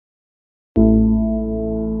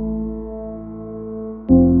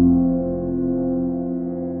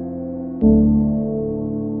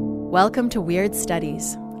Welcome to Weird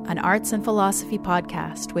Studies, an arts and philosophy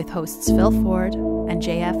podcast with hosts Phil Ford and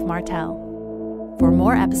JF Martel. For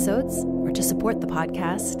more episodes or to support the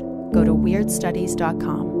podcast, go to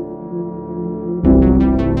weirdstudies.com.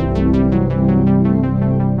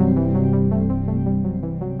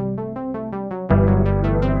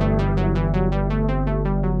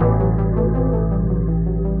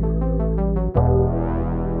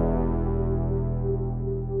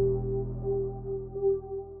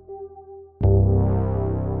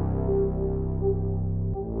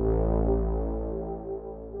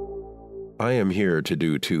 I am here to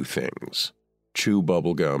do two things, chew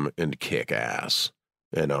bubblegum and kick ass,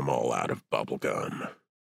 and I'm all out of bubblegum.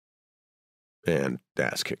 And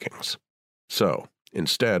ass kickings. So,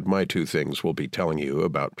 instead, my two things will be telling you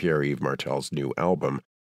about Pierre-Yves Martel's new album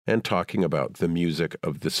and talking about the music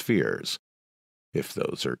of the spheres, if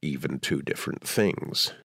those are even two different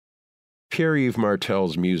things. Pierre-Yves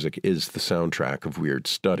Martel's music is the soundtrack of Weird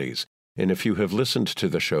Studies, and if you have listened to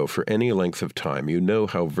the show for any length of time, you know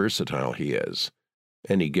how versatile he is.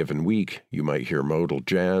 Any given week, you might hear modal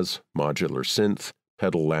jazz, modular synth,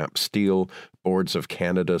 pedal lap steel, Boards of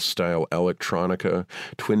Canada-style electronica,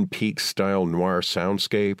 Twin Peaks-style noir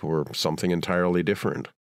soundscape, or something entirely different.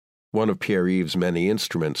 One of Pierre-Yves' many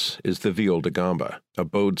instruments is the viol de gamba, a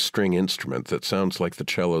bowed string instrument that sounds like the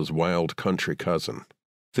cello's wild country cousin.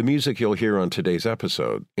 The music you'll hear on today's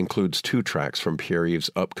episode includes two tracks from Pierre-Yves'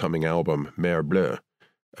 upcoming album, Mer Bleu,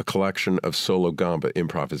 a collection of solo gamba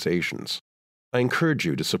improvisations. I encourage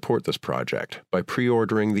you to support this project by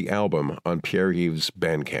pre-ordering the album on Pierre-Yves'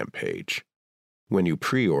 Bandcamp page. When you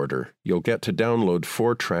pre-order, you'll get to download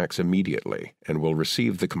 4 tracks immediately and will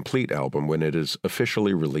receive the complete album when it is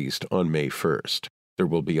officially released on May 1st. There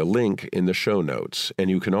will be a link in the show notes, and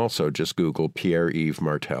you can also just Google Pierre-Yves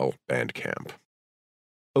Martel Bandcamp.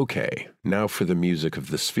 Okay, now for the music of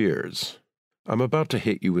the spheres. I'm about to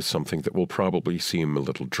hit you with something that will probably seem a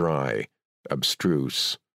little dry,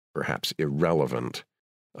 abstruse, perhaps irrelevant.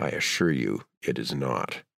 I assure you it is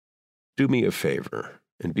not. Do me a favor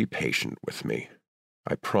and be patient with me.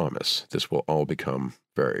 I promise this will all become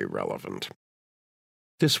very relevant.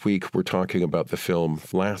 This week we're talking about the film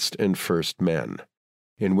Last and First Men,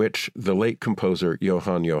 in which the late composer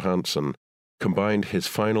Jóhannsson combined his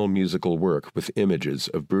final musical work with images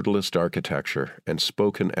of brutalist architecture and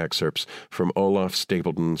spoken excerpts from Olaf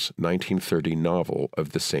Stapledon's 1930 novel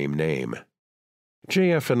of the same name.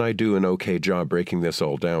 JF and I do an okay job breaking this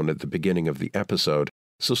all down at the beginning of the episode,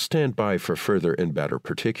 so stand by for further and better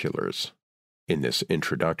particulars. In this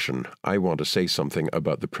introduction, I want to say something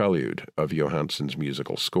about the prelude of Jóhannsson's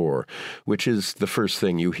musical score, which is the first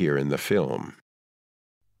thing you hear in the film.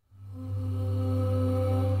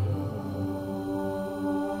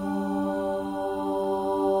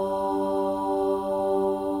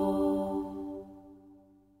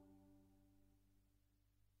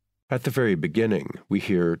 At the very beginning, we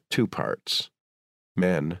hear 2 parts.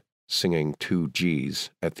 Men singing 2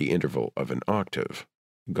 Gs at the interval of an octave.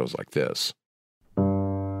 It goes like this.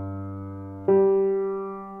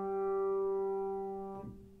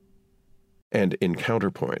 And in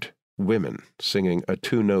counterpoint, women singing a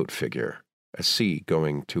 2-note figure, a C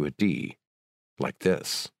going to a D, like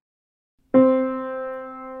this.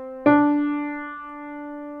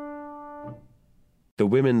 The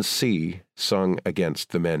women's C, sung against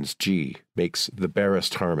the men's G, makes the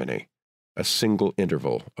barest harmony, a single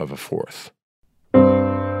interval of a fourth.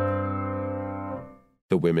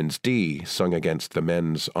 The women's D, sung against the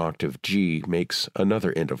men's octave G, makes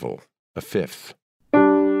another interval, a fifth.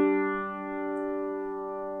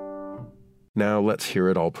 Now let's hear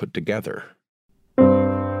it all put together.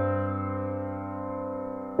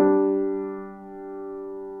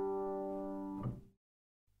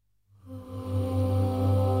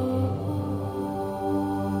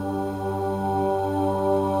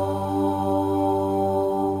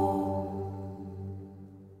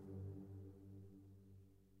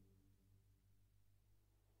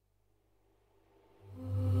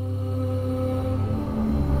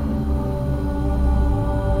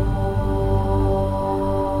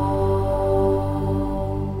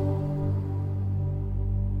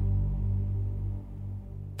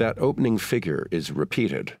 That opening figure is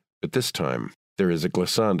repeated, but this time there is a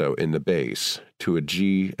glissando in the bass to a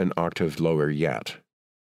G an octave lower yet.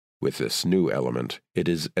 With this new element, it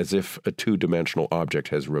is as if a 2-dimensional object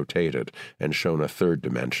has rotated and shown a 3rd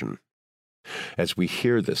dimension. As we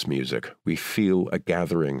hear this music, we feel a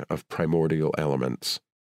gathering of primordial elements,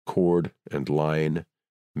 chord and line,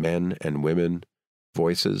 men and women,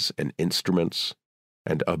 voices and instruments,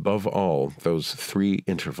 and above all those 3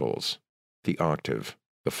 intervals, the octave,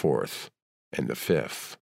 the 4th, and the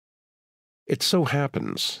 5th. It so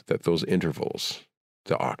happens that those intervals,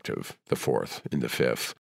 the octave, the fourth, and the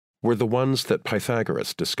fifth, were the ones that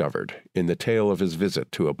Pythagoras discovered in the tale of his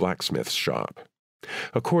visit to a blacksmith's shop.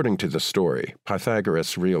 According to the story,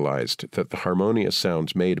 Pythagoras realized that the harmonious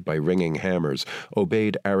sounds made by ringing hammers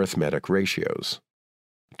obeyed arithmetic ratios.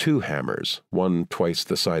 2 hammers, one twice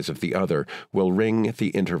the size of the other, will ring the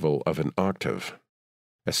interval of an octave.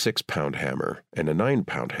 A 6-pound hammer and a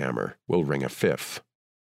 9-pound hammer will ring a fifth,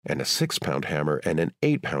 and a 6-pound hammer and an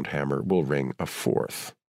 8-pound hammer will ring a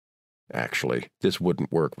fourth. Actually, this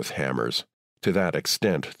wouldn't work with hammers. To that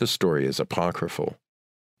extent, the story is apocryphal.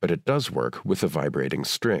 But it does work with a vibrating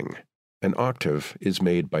string. An octave is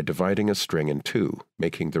made by dividing a string in 2,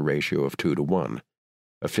 making the ratio of 2 to 1.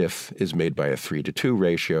 A fifth is made by a 3 to 2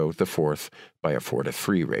 ratio, the fourth by a 4 to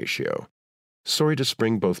 3 ratio. Sorry to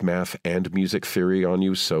spring both math and music theory on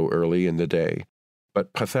you so early in the day,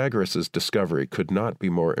 but Pythagoras' discovery could not be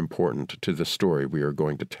more important to the story we are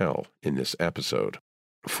going to tell in this episode.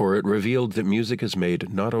 For it revealed that music is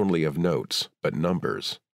made not only of notes, but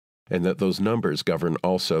numbers, and that those numbers govern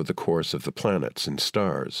also the course of the planets and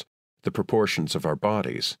stars, the proportions of our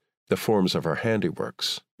bodies, the forms of our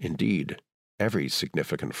handiworks, indeed, every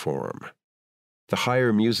significant form. The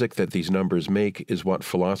higher music that these numbers make is what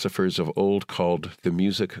philosophers of old called the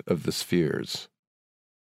music of the spheres.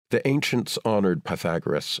 The ancients honored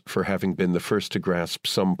Pythagoras for having been the first to grasp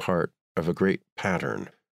some part of a great pattern,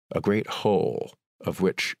 a great whole, of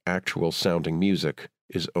which actual sounding music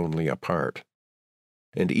is only a part.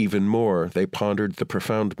 And even more, they pondered the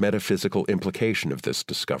profound metaphysical implication of this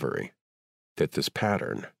discovery, that this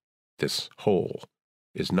pattern, this whole,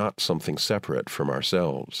 is not something separate from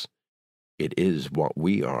ourselves. It is what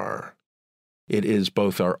we are. It is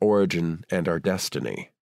both our origin and our destiny.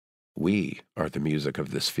 We are the music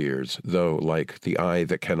of the spheres, though, like the eye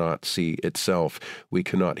that cannot see itself, we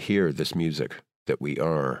cannot hear this music that we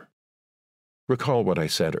are. Recall what I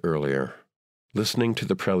said earlier. Listening to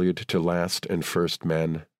the prelude to Last and First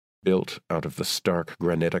Men, built out of the stark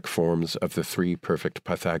granitic forms of the 3 perfect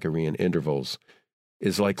Pythagorean intervals,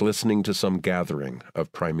 is like listening to some gathering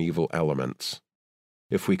of primeval elements.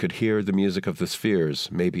 If we could hear the music of the spheres,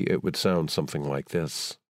 maybe it would sound something like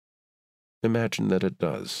this. Imagine that it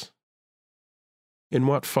does. In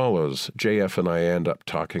what follows, JF and I end up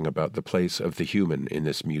talking about the place of the human in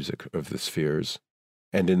this music of the spheres,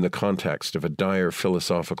 and in the context of a dire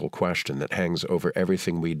philosophical question that hangs over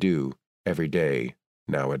everything we do, every day,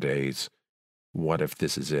 nowadays. What if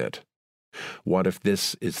this is it? What if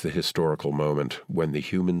this is the historical moment when the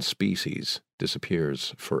human species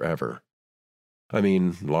disappears forever? I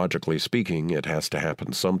mean, logically speaking, it has to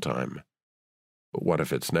happen sometime. But what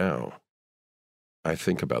if it's now? I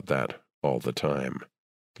think about that all the time.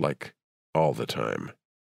 Like, all the time.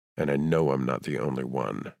 And I know I'm not the only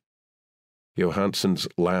one. Jóhannsson's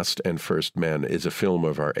Last and First Men is a film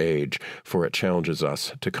of our age, for it challenges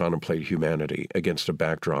us to contemplate humanity against a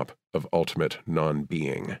backdrop of ultimate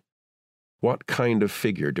non-being. What kind of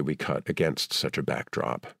figure do we cut against such a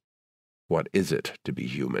backdrop? What is it to be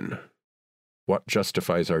human? What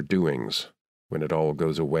justifies our doings when it all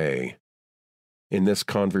goes away? In this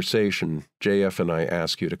conversation, JF and I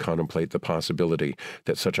ask you to contemplate the possibility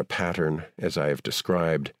that such a pattern, as I have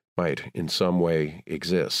described, might in some way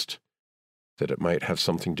exist, that it might have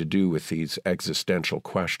something to do with these existential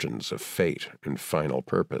questions of fate and final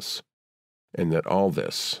purpose, and that all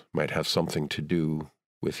this might have something to do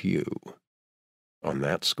with you. On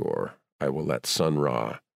that score, I will let Sun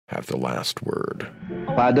Ra have the last word.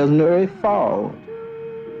 Why doesn't the earth fall?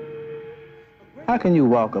 How can you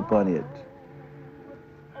walk upon it?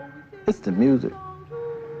 It's the music.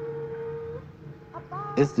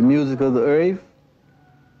 It's the music of the earth,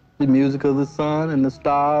 the music of the sun and the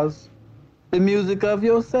stars, the music of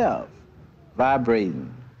yourself,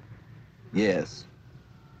 vibrating. Yes,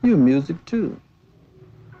 you're music too.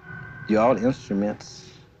 You're all instruments.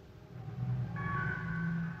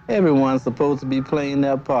 Everyone's supposed to be playing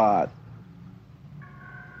their part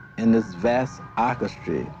in this vast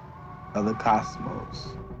orchestra of the cosmos.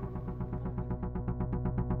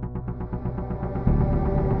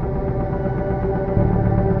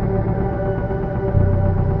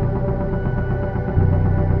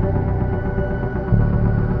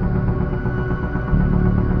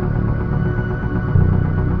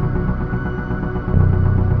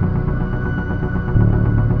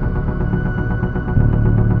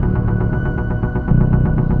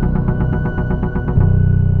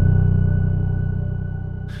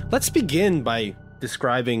 Let's begin by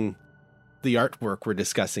describing the artwork we're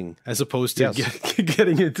discussing, as opposed to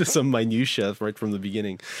getting into some minutiae right from the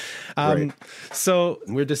beginning. Right. So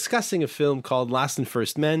we're discussing a film called Last and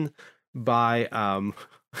First Men, by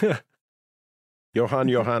Johann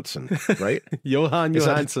Jóhannsson, right? Jóhann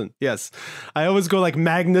Jóhannsson. Yes. I always go like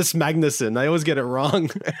Magnus Magnusson. I always get it wrong.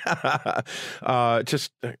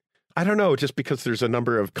 I don't know, just because there's a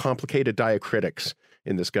number of complicated diacritics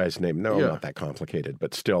in this guy's name. No, not that complicated,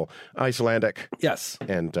 but still Icelandic. Yes.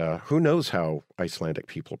 And who knows how Icelandic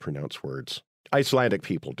people pronounce words? Icelandic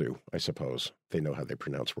people do, I suppose. They know how they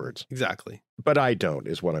pronounce words. Exactly. But I don't,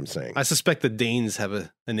 is what I'm saying. I suspect the Danes have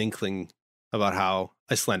an inkling about how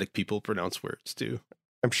Icelandic people pronounce words too.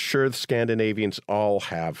 I'm sure the Scandinavians all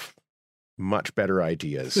have much better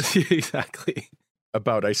ideas. Exactly.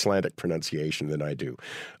 About Icelandic pronunciation than I do.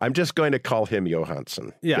 I'm just going to call him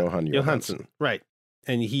Jóhannsson. Yeah, Jóhann Jóhannsson. Right.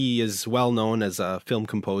 And he is well known as a film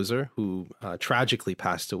composer who tragically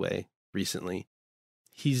passed away recently.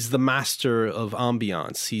 He's the master of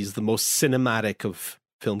ambiance. He's the most cinematic of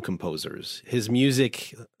film composers. His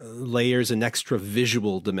music layers an extra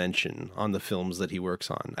visual dimension on the films that he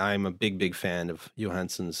works on. I'm a big, big fan of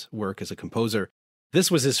Jóhannsson's work as a composer.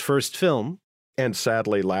 This was his first film. And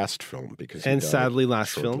sadly, last film, because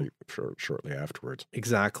shortly afterwards.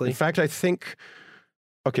 Exactly. In fact, I think,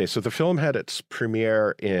 okay, so the film had its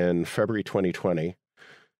premiere in February 2020.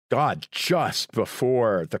 God, just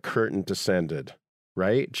before the curtain descended,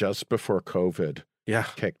 right? Just before COVID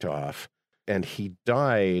kicked off. And he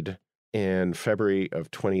died in February of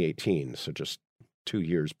 2018, so just 2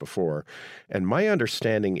 years before. And my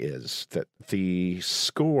understanding is that the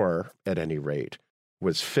score, at any rate,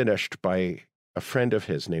 was finished by a friend of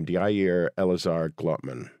his named Yair Elazar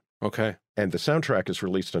Glotman. Okay. And the soundtrack is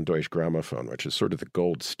released on Deutsche Grammophon, which is sort of the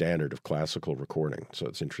gold standard of classical recording. So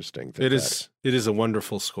it's interesting. It is a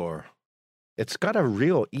wonderful score. It's got a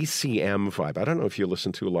real ECM vibe. I don't know if you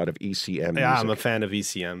listen to a lot of ECM music. Yeah, I'm a fan of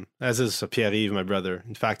ECM, as is Pierre-Yves, my brother.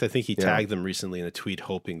 In fact, I think he tagged them recently in a tweet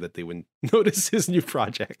hoping that they would notice his new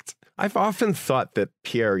project. I've often thought that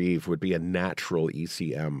Pierre-Yves would be a natural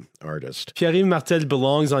ECM artist. Pierre-Yves Martel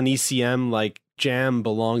belongs on ECM like jam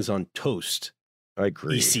belongs on toast. I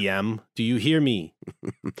agree. ECM, do you hear me?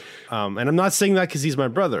 And I'm not saying that because he's my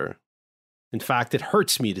brother. In fact, it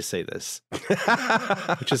hurts me to say this,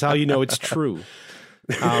 which is how you know it's true.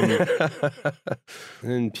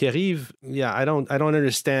 And Pierre-Yves, I don't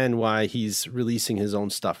understand why he's releasing his own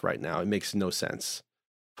stuff right now. It makes no sense.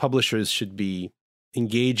 Publishers should be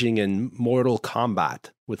engaging in mortal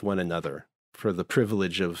combat with one another for the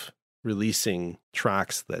privilege of releasing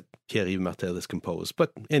tracks that Pierre-Yves Martel has composed.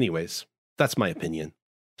 But anyways, that's my opinion.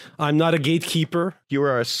 I'm not a gatekeeper. You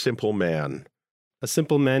are a simple man. A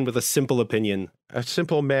simple man with a simple opinion. A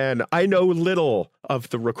simple man. I know little of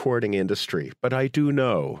the recording industry, but I do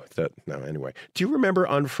know that... No, anyway. Do you remember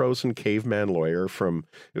Unfrozen Caveman Lawyer from...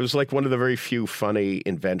 It was like one of the very few funny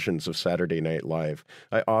inventions of Saturday Night Live.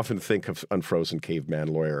 I often think of Unfrozen Caveman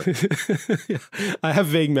Lawyer. I have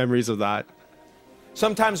vague memories of that.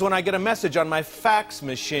 Sometimes when I get a message on my fax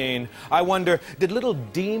machine, I wonder, did little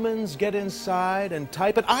demons get inside and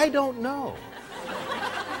type it? I don't know.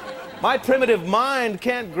 My primitive mind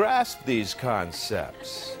can't grasp these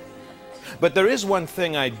concepts. But there is one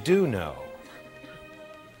thing I do know.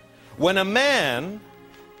 When a man,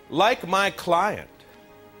 like my client,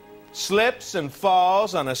 slips and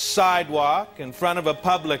falls on a sidewalk in front of a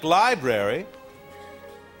public library,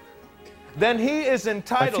 then he is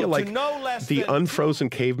entitled to no less than... The Unfrozen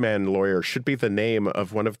Caveman Lawyer should be the name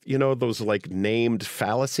of one of, those like named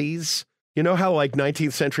fallacies. You know how like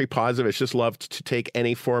 19th century positivists just loved to take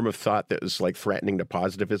any form of thought that was like threatening to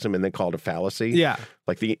positivism and then call it a fallacy? Yeah.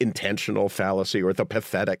 Like the intentional fallacy or the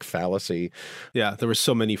pathetic fallacy. Yeah, there were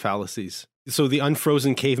so many fallacies. So the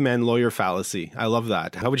Unfrozen Caveman Lawyer fallacy. I love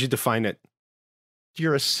that. How would you define it?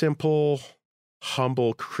 You're a simple,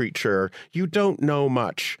 humble creature. You don't know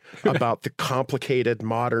much about the complicated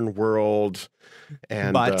modern world.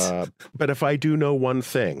 And but if I do know one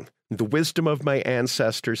thing, the wisdom of my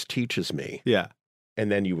ancestors teaches me. Yeah. And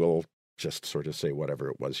then you will just sort of say whatever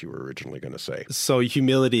it was you were originally going to say. So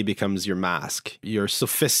humility becomes your mask, your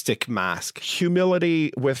sophistic mask.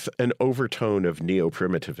 Humility with an overtone of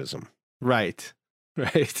neo-primitivism. Right.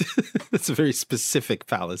 That's a very specific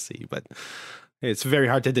fallacy, but it's very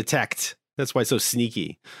hard to detect. That's why it's so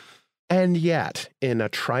sneaky. And yet, in a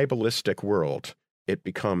tribalistic world, it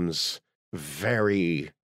becomes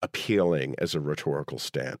very appealing as a rhetorical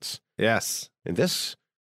stance. Yes. And this,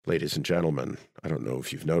 ladies and gentlemen, I don't know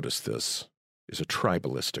if you've noticed this, is a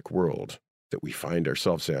tribalistic world that we find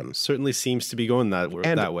ourselves in. Certainly seems to be going that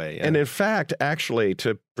way. Yeah. And in fact, actually,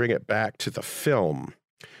 to bring it back to the film,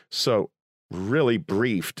 so really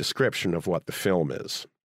brief description of what the film is.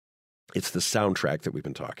 It's the soundtrack that we've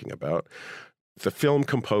been talking about. The film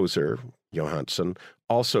composer, Jóhannsson,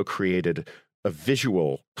 also created a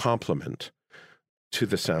visual complement to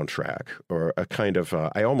the soundtrack, or a kind of,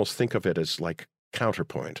 I almost think of it as like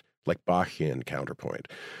counterpoint, like Bachian counterpoint,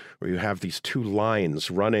 where you have these two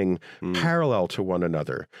lines running parallel to one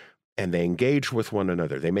another, and they engage with one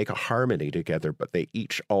another. They make a harmony together, but they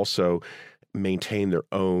each also maintain their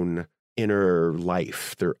own inner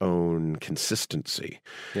life, their own consistency.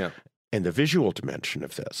 Yeah. And the visual dimension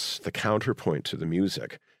of this, the counterpoint to the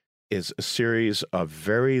music, is a series of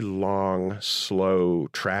very long, slow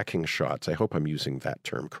tracking shots. I hope I'm using that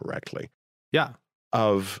term correctly. Yeah.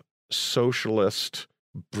 Of socialist,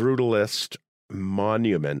 brutalist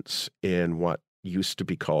monuments in what used to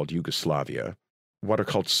be called Yugoslavia, what are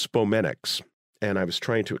called spomenics. And I was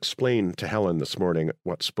trying to explain to Helen this morning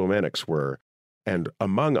what spomenics were. And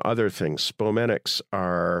among other things, spomenics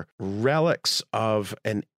are relics of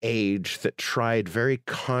an age that tried very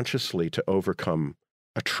consciously to overcome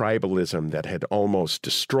a tribalism that had almost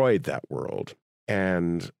destroyed that world.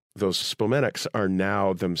 And those spomenics are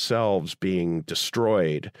now themselves being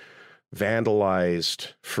destroyed,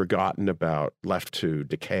 vandalized, forgotten about, left to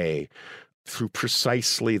decay through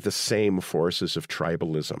precisely the same forces of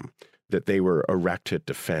tribalism that they were erected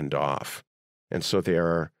to fend off. And so they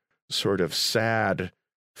are sort of sad,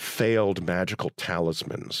 failed magical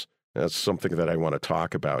talismans. That's something that I want to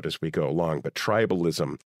talk about as we go along. But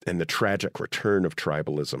tribalism and the tragic return of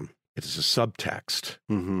tribalism, it is a subtext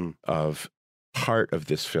of part of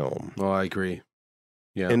this film. Oh, I agree.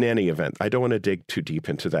 Yeah. In any event, I don't want to dig too deep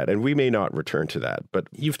into that, and we may not return to that. But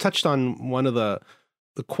you've touched on one of the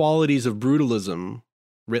qualities of brutalism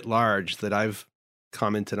writ large that I've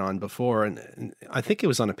commented on before, and I think it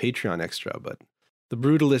was on a Patreon extra, but the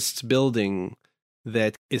brutalist building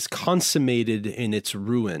that is consummated in its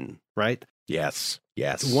ruin, right? Yes.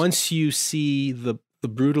 Once you see the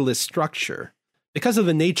brutalist structure, because of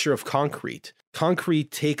the nature of concrete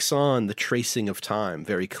takes on the tracing of time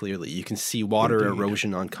very clearly. You can see water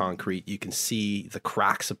erosion on concrete. You can see the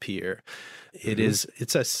cracks appear.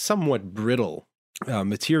 It's a somewhat brittle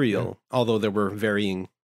material, although there were varying,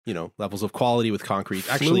 levels of quality with concrete.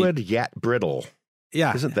 Fluid yet brittle.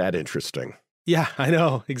 Yeah. Isn't that interesting? Yeah, I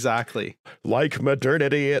know. Exactly. Like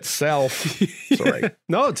modernity itself. Sorry.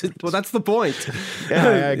 No, well, that's the point.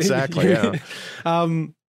 Yeah, exactly. Yeah.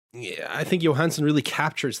 I think Jóhannsson really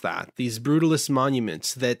captures that. These brutalist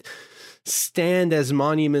monuments that stand as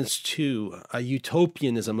monuments to a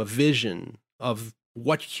utopianism, a vision of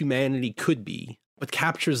what humanity could be, but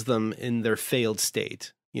captures them in their failed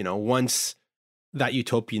state. Once that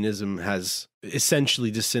utopianism has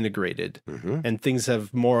essentially disintegrated and things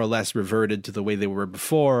have more or less reverted to the way they were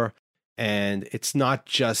before. And it's not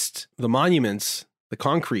just the monuments, the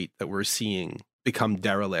concrete that we're seeing become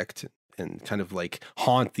derelict and kind of like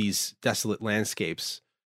haunt these desolate landscapes,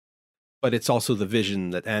 but it's also the vision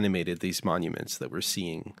that animated these monuments that we're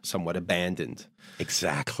seeing somewhat abandoned.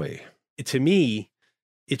 Exactly. To me,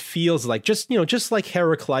 it feels like just like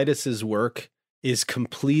Heraclitus's work is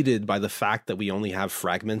completed by the fact that we only have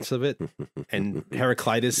fragments of it. And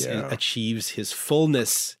Heraclitus achieves his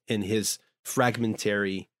fullness in his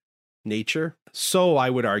fragmentary nature. So I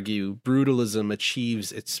would argue brutalism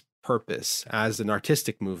achieves its purpose as an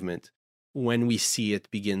artistic movement when we see it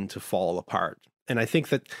begin to fall apart. And I think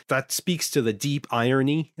that speaks to the deep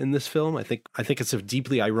irony in this film. I think it's a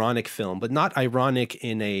deeply ironic film, but not ironic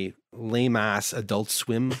in a lame-ass Adult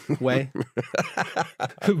Swim way,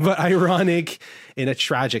 but ironic in a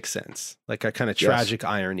tragic sense, like a kind of tragic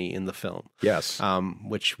irony in the film. Yes.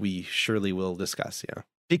 Which we surely will discuss, yeah.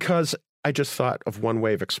 Because I just thought of one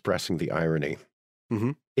way of expressing the irony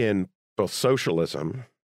in both socialism,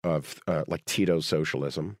 of like Tito's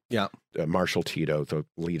socialism. Yeah. Marshal Tito, the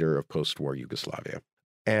leader of post-war Yugoslavia.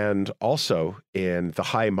 And also in the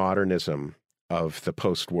high modernism of the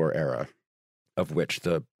post-war era, of which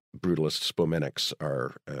the brutalist spomenics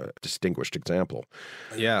are a distinguished example.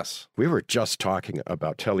 Yes. We were just talking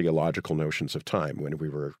about teleological notions of time when we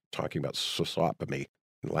were talking about sosopomy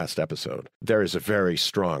in the last episode. There is a very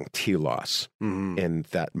strong telos in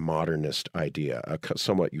that modernist idea, a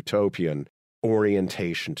somewhat utopian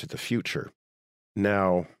orientation to the future.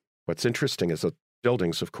 Now, what's interesting is that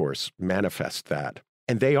buildings, of course, manifest that.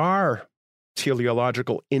 And they are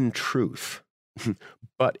teleological in truth,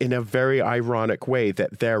 but in a very ironic way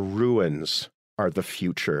that their ruins are the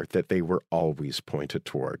future that they were always pointed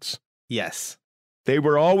towards. Yes. They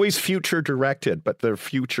were always future directed, but their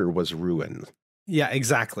future was ruin. Yeah,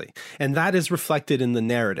 exactly. And that is reflected in the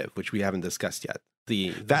narrative, which we haven't discussed yet.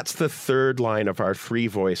 That's the third line of our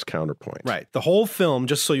three-voice counterpoint. Right. The whole film,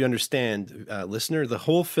 just so you understand, listener, the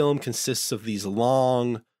whole film consists of these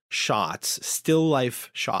long shots, still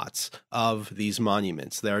life shots of these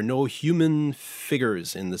monuments. There are no human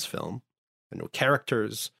figures in this film. There are no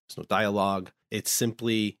characters. There's no dialogue. It's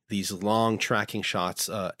simply these long tracking shots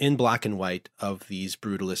in black and white of these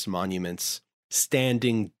brutalist monuments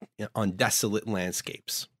standing on desolate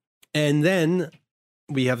landscapes. And then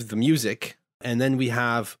we have the music, and then we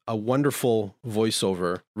have a wonderful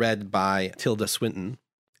voiceover read by Tilda Swinton.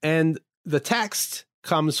 And the text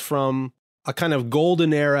comes from a kind of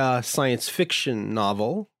golden era science fiction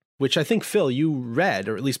novel, which I think, Phil, you read,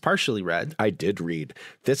 or at least partially read. I did read.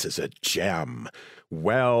 This is a gem.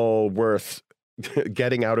 Well worth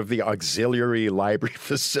getting out of the auxiliary library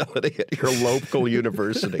facility at your local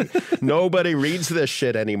university. Nobody reads this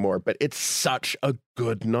shit anymore, but it's such a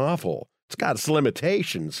good novel. It's got its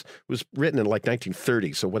limitations. It was written in like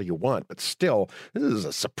 1930, so what do you want? But still, this is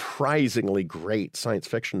a surprisingly great science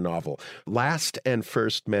fiction novel. Last and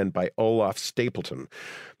First Men by Olaf Stapleton.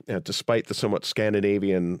 Despite the somewhat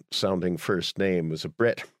Scandinavian-sounding first name, was a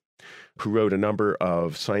Brit who wrote a number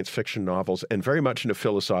of science fiction novels and very much in a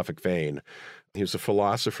philosophic vein. He was a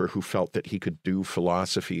philosopher who felt that he could do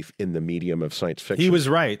philosophy in the medium of science fiction. He was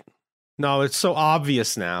right. No, it's so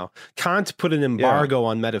obvious now. Kant put an embargo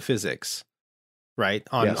on metaphysics, right?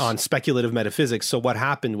 On speculative metaphysics. So what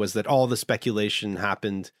happened was that all the speculation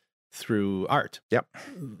happened through art. Yep.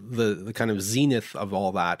 The kind of zenith of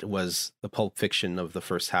all that was the pulp fiction of the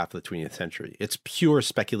first half of the 20th century. It's pure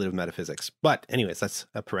speculative metaphysics. But anyways, that's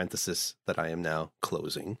a parenthesis that I am now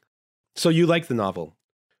closing. So you like the novel?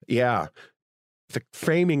 Yeah. The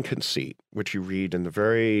framing conceit, which you read in the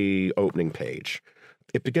very opening page,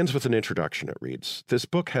 it begins with an introduction. It reads, "This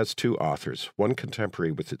book has two authors, one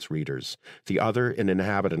contemporary with its readers, the other an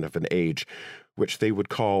inhabitant of an age which they would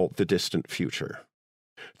call the distant future.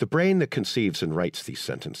 The brain that conceives and writes these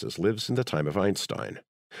sentences lives in the time of Einstein.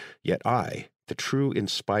 Yet I, the true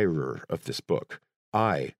inspirer of this book,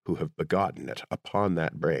 I who have begotten it upon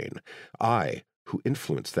that brain, I who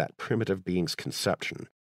influenced that primitive being's conception,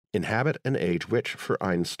 inhabit an age which, for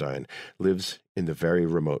Einstein, lives in the very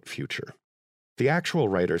remote future. The actual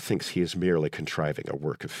writer thinks he is merely contriving a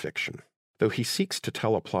work of fiction. Though he seeks to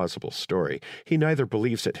tell a plausible story, he neither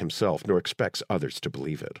believes it himself nor expects others to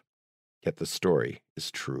believe it. Yet the story is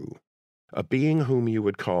true. A being whom you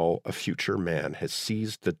would call a future man has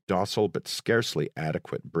seized the docile but scarcely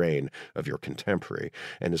adequate brain of your contemporary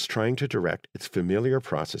and is trying to direct its familiar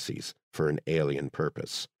processes for an alien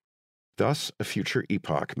purpose. Thus, a future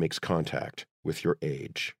epoch makes contact with your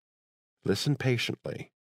age. Listen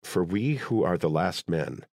patiently, for we who are the last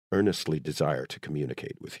men earnestly desire to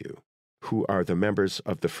communicate with you, who are the members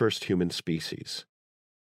of the first human species.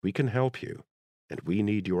 We can help you, and we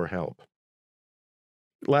need your help."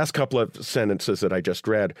 Last couple of sentences that I just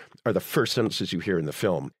read are the first sentences you hear in the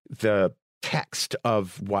film. The text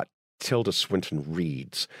of what Tilda Swinton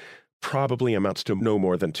reads probably amounts to no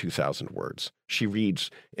more than 2,000 words. She reads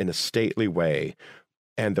in a stately way,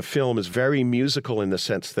 and the film is very musical in the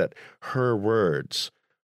sense that her words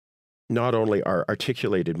not only are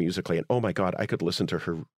articulated musically, and oh my God, I could listen to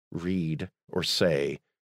her read or say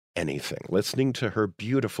anything. Listening to her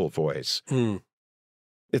beautiful voice.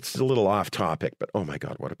 It's a little off topic, but oh my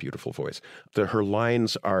God, what a beautiful voice. Her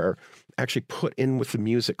lines are actually put in with the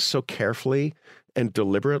music so carefully and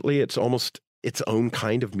deliberately. It's almost its own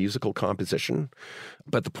kind of musical composition.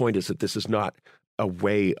 But the point is that this is not a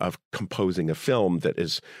way of composing a film that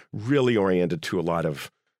is really oriented to a lot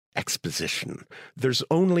of exposition. There's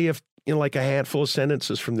only like a handful of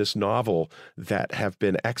sentences from this novel that have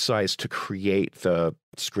been excised to create the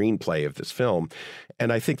screenplay of this film.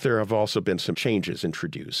 And I think there have also been some changes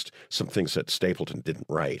introduced, some things that Stapleton didn't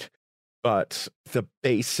write. But the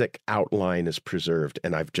basic outline is preserved,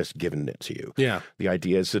 and I've just given it to you. Yeah. The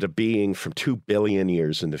idea is that a being from 2 billion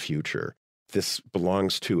years in the future, this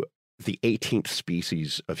belongs to the 18th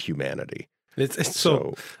species of humanity.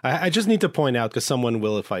 So I just need to point out, because someone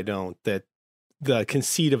will if I don't, that the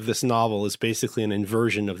conceit of this novel is basically an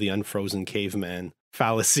inversion of the unfrozen caveman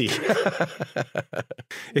fallacy.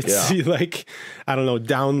 It's like, I don't know,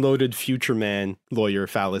 downloaded future man lawyer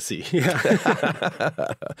fallacy.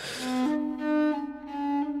 Yeah.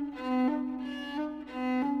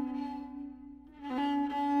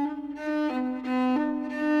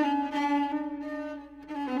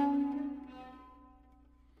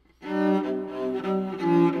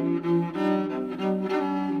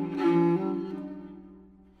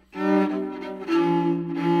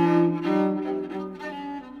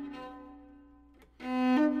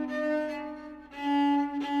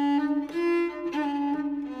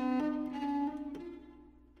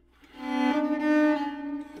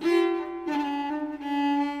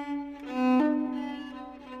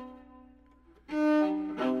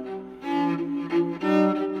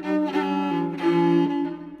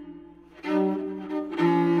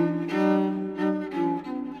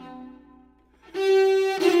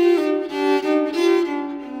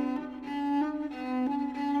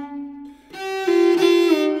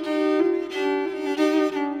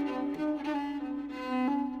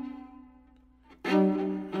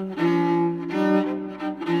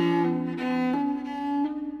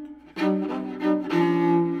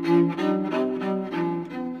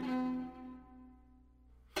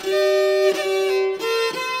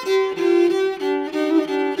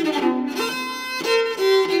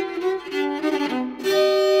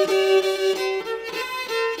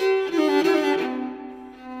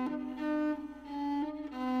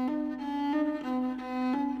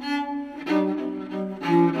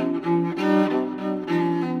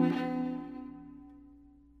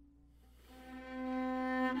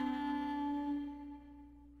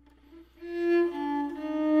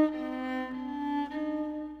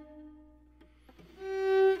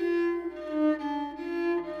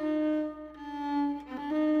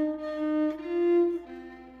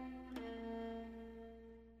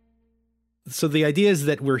 So the idea is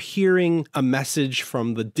that we're hearing a message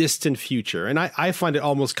from the distant future. And I find it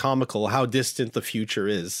almost comical how distant the future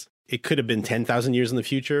is. It could have been 10,000 years in the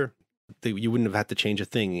future. You wouldn't have had to change a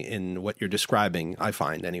thing in what you're describing, I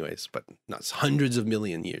find anyways, but not hundreds of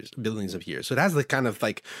billions of years. So it has the kind of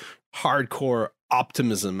like hardcore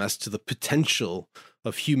optimism as to the potential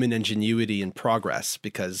of human ingenuity and progress,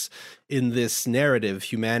 because in this narrative,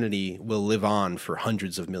 humanity will live on for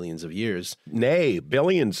hundreds of millions of years. Nay,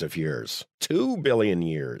 billions of years. 2 billion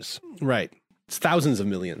years. Right. It's thousands of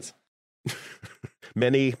millions.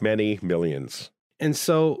 Many, many millions. And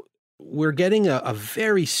so we're getting a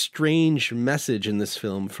very strange message in this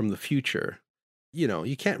film from the future. You know,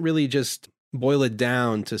 you can't really just boil it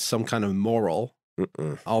down to some kind of moral,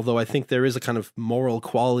 although I think there is a kind of moral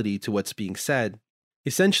quality to what's being said.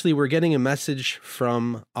 Essentially, we're getting a message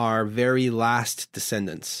from our very last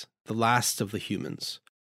descendants, the last of the humans,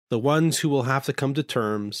 the ones who will have to come to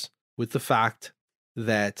terms with the fact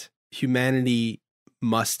that humanity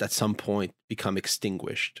must at some point become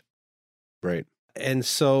extinguished. Right. And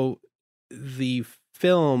so the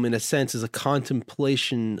film, in a sense, is a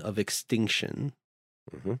contemplation of extinction,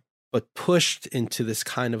 but pushed into this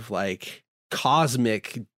kind of like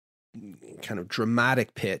cosmic, kind of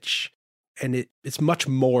dramatic pitch. And it's much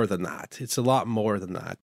more than that. It's a lot more than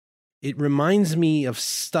that. It reminds me of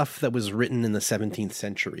stuff that was written in the 17th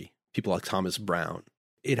century, people like Thomas Browne.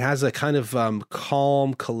 It has a kind of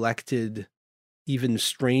calm, collected, even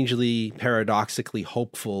strangely, paradoxically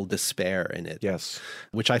hopeful despair in it. Yes.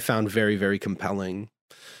 Which I found very, very compelling.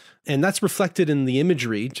 And that's reflected in the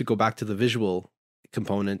imagery, to go back to the visual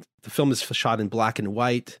component. The film is shot in black and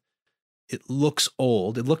white. It looks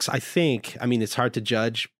old. It looks, I think, I mean, it's hard to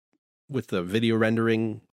judge with the video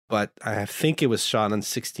rendering, but I think it was shot on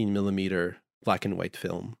 16 millimeter black and white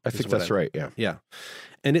film. I think that's right, yeah. Yeah.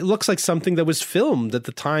 And it looks like something that was filmed at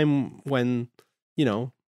the time when, you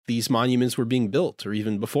know, these monuments were being built, or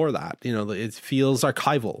even before that. You know, it feels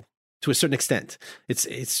archival to a certain extent.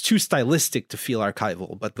 It's too stylistic to feel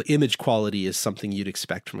archival, but the image quality is something you'd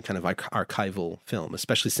expect from a kind of archival film,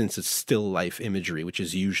 especially since it's still life imagery, which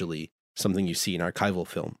is usually something you see in archival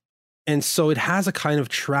film. And so it has a kind of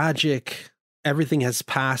tragic, everything has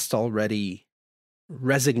passed already,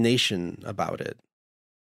 resignation about it.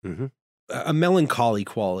 A melancholy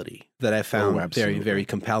quality that I found very, very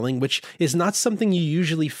compelling, which is not something you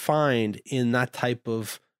usually find in that type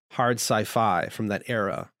of hard sci-fi from that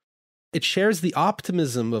era. It shares the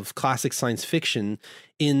optimism of classic science fiction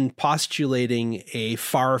in postulating a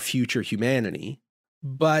far future humanity,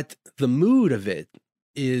 but the mood of it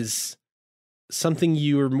is something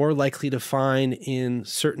you are more likely to find in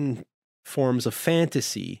certain forms of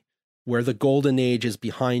fantasy, where the golden age is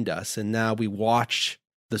behind us, and now we watch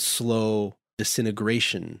the slow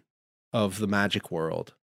disintegration of the magic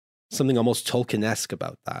world. Something almost Tolkien-esque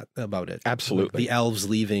about it. Absolutely. The elves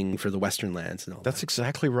leaving for the Western lands and all That's that.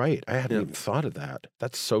 exactly right. I hadn't even thought of that.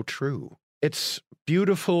 That's so true. It's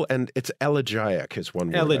beautiful, and it's elegiac is one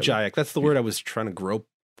word. Elegiac. That's the word I was trying to grope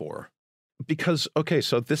for. Because, okay,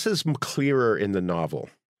 so this is clearer in the novel.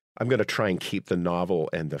 I'm going to try and keep the novel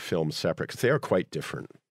and the film separate because they are quite different.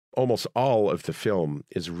 Almost all of the film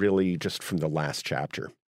is really just from the last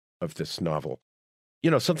chapter of this novel. You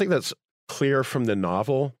know, something that's clear from the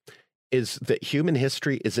novel is that human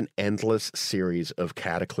history is an endless series of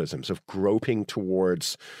cataclysms, of groping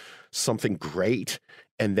towards something great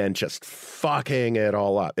and then just fucking it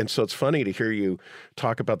all up. And so it's funny to hear you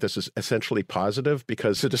talk about this as essentially positive,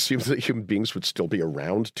 because it assumes that human beings would still be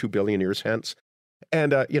around 2 billion years hence.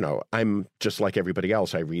 And, you know, I'm just like everybody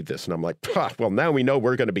else. I read this and I'm like, well, now we know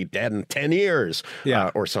we're going to be dead in 10 years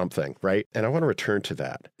or something, right? And I want to return to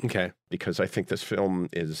that. Okay. Because I think this film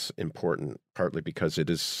is important, partly because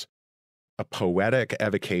it is a poetic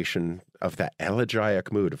evocation of that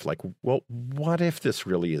elegiac mood of like, well, what if this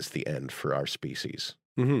really is the end for our species?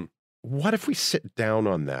 What if we sit down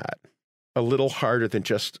on that a little harder than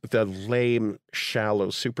just the lame,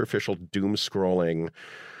 shallow, superficial, doom-scrolling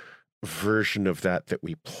version of that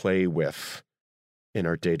we play with in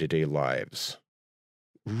our day-to-day lives?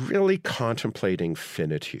 Really contemplating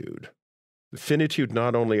finitude. Finitude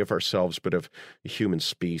not only of ourselves, but of the human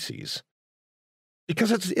species.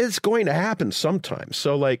 Because it's going to happen sometime.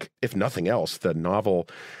 So, like, if nothing else, the novel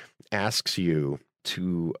asks you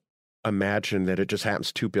to imagine that it just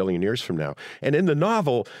happens 2 billion years from now. And in the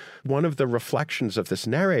novel, one of the reflections of this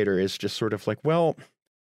narrator is just sort of like, well,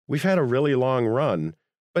 we've had a really long run,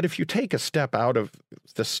 but if you take a step out of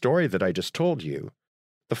the story that I just told you,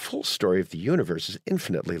 the full story of the universe is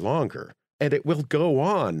infinitely longer, and it will go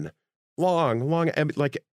on long,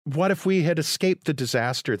 like what if we had escaped the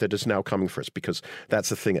disaster that is now coming for us? Because that's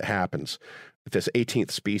the thing that happens. This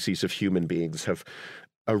 18th species of human beings have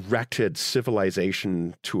erected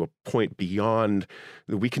civilization to a point beyond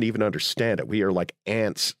that we can even understand it. We are like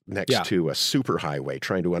ants next to a superhighway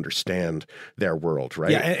trying to understand their world,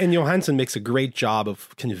 right? Yeah, and Jóhannsson makes a great job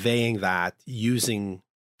of conveying that using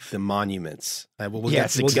the monuments. We'll get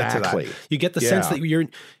to that. You get the sense that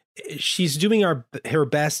she's doing her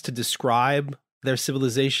best to describe their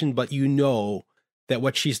civilization, but you know that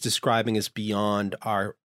what she's describing is beyond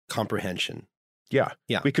our comprehension. Yeah.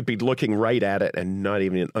 We could be looking right at it and not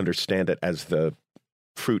even understand it as the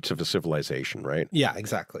fruits of a civilization, right? Yeah,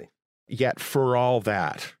 exactly. Yet for all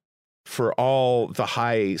that, for all the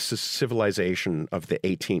high civilization of the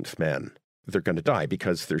 18th men, they're going to die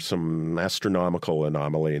because there's some astronomical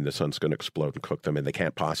anomaly and the sun's going to explode and cook them, and they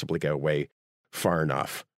can't possibly get away far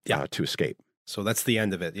enough to escape. So that's the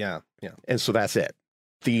end of it. Yeah. And so that's it.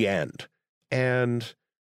 The end. And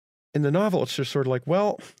in the novel, it's just sort of like,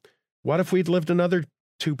 well, what if we'd lived another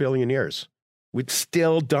 2 billion years? We'd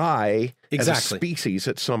still die as a species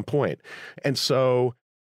at some point. And so,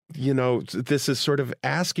 this is sort of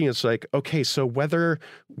asking us like, okay, so whether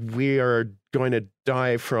we are going to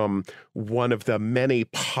die from one of the many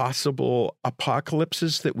possible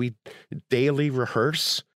apocalypses that we daily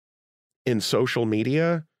rehearse in social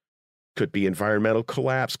media, could be environmental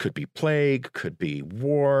collapse, could be plague, could be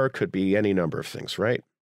war, could be any number of things, right?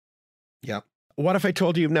 Yep. What if I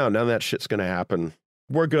told you none of that shit's going to happen?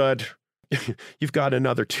 We're good. You've got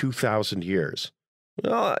another 2,000 years.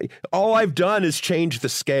 Well, all I've done is change the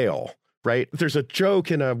scale, right? There's a joke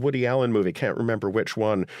in a Woody Allen movie, can't remember which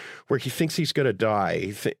one, where he thinks he's going to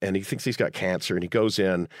die and he thinks he's got cancer, and he goes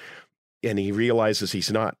in and he realizes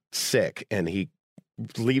he's not sick, and he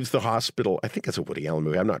leaves the hospital. I think it's a Woody Allen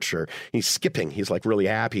movie. I'm not sure. He's skipping. He's like really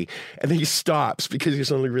happy. And then he stops because he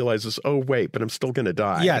suddenly realizes, oh, wait, but I'm still going to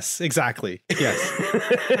die. Yes, exactly. Yes.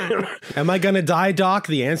 Am I going to die, Doc?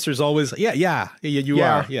 The answer is always, you are. Yes.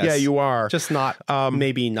 Yeah, you are. Just not,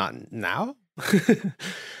 maybe not now.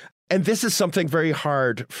 And this is something very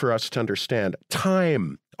hard for us to understand.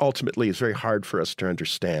 Time ultimately is very hard for us to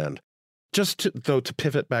understand. Just to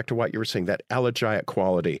pivot back to what you were saying, that elegiac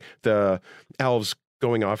quality, the elves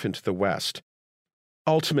going off into the west.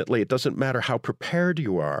 Ultimately, it doesn't matter how prepared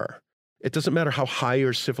you are. It doesn't matter how high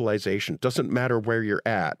your civilization. It doesn't matter where you're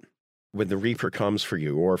at when the Reaper comes for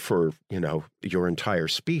you or for, your entire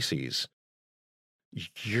species.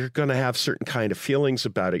 You're going to have certain kind of feelings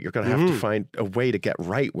about it. You're going to have to find a way to get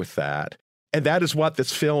right with that. And that is what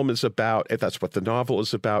this film is about. And that's what the novel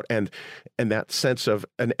is about. And that sense of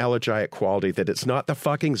an elegiac quality, that it's not the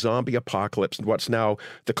fucking zombie apocalypse, what's now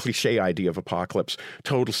the cliche idea of apocalypse,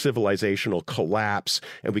 total civilizational collapse.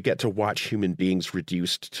 And we get to watch human beings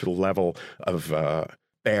reduced to the level of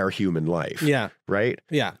bare human life. Yeah. Right?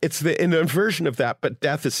 Yeah. It's an inversion of that, but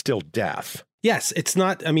death is still death. Yes, it's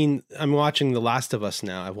not. I mean, I'm watching The Last of Us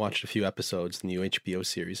now. I've watched a few episodes, the new HBO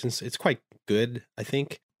series, and it's quite good, I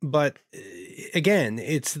think. But again,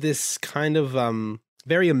 it's this kind of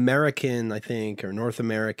very American, I think, or North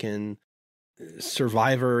American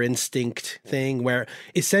survivor instinct thing, where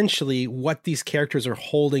essentially what these characters are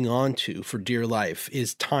holding on to for dear life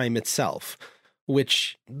is time itself,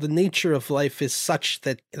 which the nature of life is such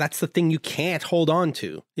that that's the thing you can't hold on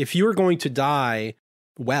to. If you're going to die,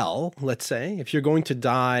 well, let's say, if you're going to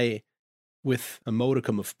die with a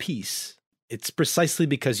modicum of peace, it's precisely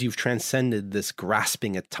because you've transcended this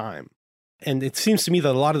grasping at time. And it seems to me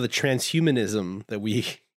that a lot of the transhumanism that we,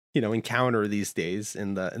 encounter these days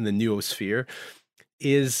in the noosphere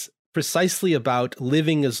is precisely about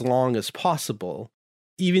living as long as possible,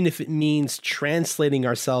 even if it means translating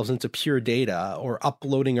ourselves into pure data or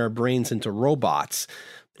uploading our brains into robots.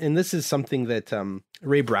 And this is something that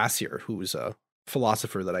Ray Brassier, who's a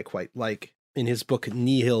philosopher that I quite like, in his book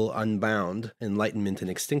Nihil Unbound, Enlightenment and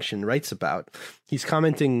Extinction, writes about. He's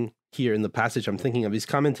commenting here in the passage I'm thinking of, he's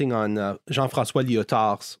commenting on Jean-François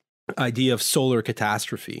Lyotard's idea of solar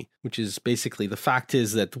catastrophe, which is basically the fact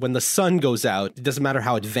is that when the sun goes out, it doesn't matter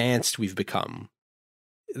how advanced we've become.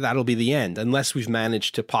 That'll be the end, unless we've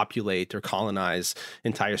managed to populate or colonize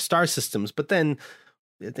entire star systems. But then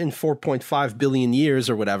in 4.5 billion years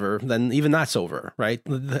or whatever, then even that's over, right?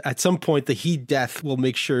 At some point, the heat death will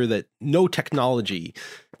make sure that no technology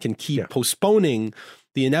can keep postponing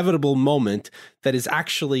the inevitable moment that is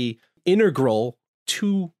actually integral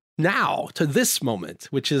to now, to this moment,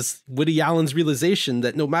 which is Woody Allen's realization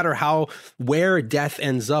that no matter where death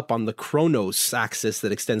ends up on the chronos axis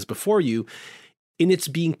that extends before you, in its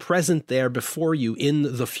being present there before you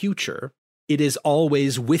in the future, it is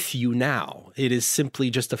always with you now. It is simply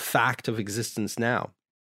just a fact of existence now.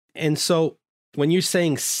 And so when you're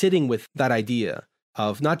saying sitting with that idea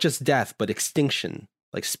of not just death, but extinction,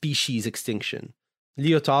 like species extinction,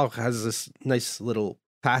 Lyotard has this nice little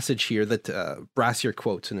passage here that Brassier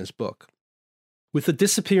quotes in his book. With the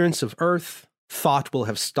disappearance of Earth, thought will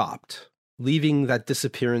have stopped, leaving that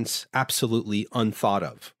disappearance absolutely unthought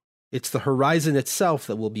of. It's the horizon itself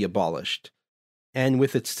that will be abolished. And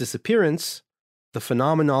with its disappearance, the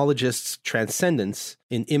phenomenologist's transcendence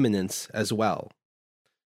in immanence as well.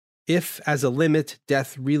 If, as a limit,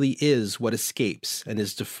 death really is what escapes and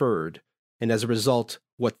is deferred, and as a result,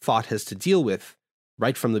 what thought has to deal with,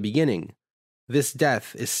 right from the beginning, this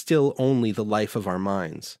death is still only the life of our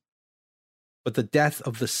minds. But the death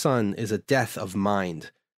of the sun is a death of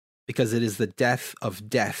mind, because it is the death of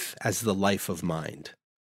death as the life of mind.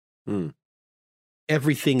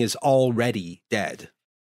 Everything is already dead.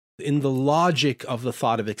 In the logic of the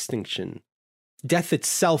thought of extinction, death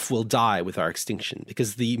itself will die with our extinction,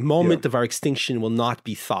 because the moment of our extinction will not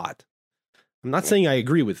be thought. I'm not saying I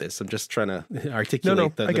agree with this. I'm just trying to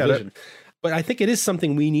articulate the vision. It. But I think it is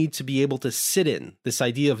something we need to be able to sit in, this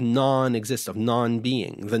idea of of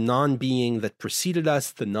non-being, the non-being that preceded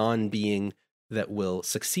us, the non-being that will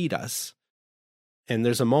succeed us. And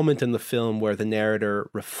there's a moment in the film where the narrator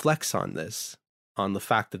reflects on this, on the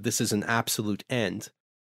fact that this is an absolute end.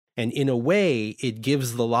 And in a way, it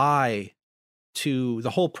gives the lie to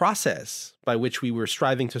the whole process by which we were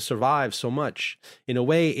striving to survive so much. In a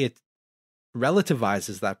way, it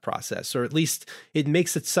relativizes that process, or at least it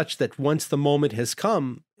makes it such that once the moment has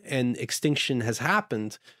come and extinction has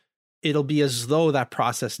happened, it'll be as though that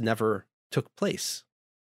process never took place.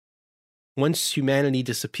 Once humanity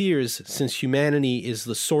disappears, since humanity is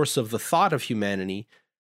the source of the thought of humanity,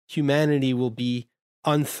 humanity will be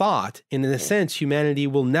unthought. And in a sense, humanity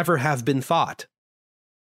will never have been thought.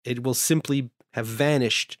 It will simply have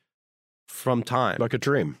vanished from time. Like a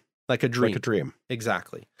dream. Like a dream. Like a dream.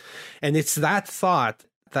 Exactly. And it's that thought,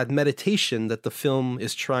 that meditation that the film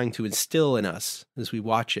is trying to instill in us as we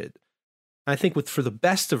watch it. I think for the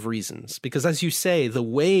best of reasons, because as you say, the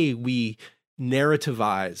way we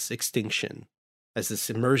narrativize extinction as this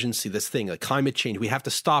emergency, this thing, like climate change, we have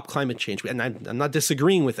to stop climate change. And I'm not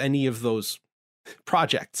disagreeing with any of those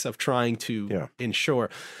projects of trying to ensure,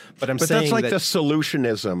 but saying that's like the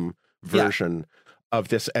solutionism version of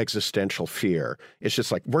this existential fear. It's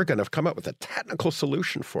just like, we're going to come up with a technical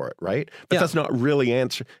solution for it, right? But that's not really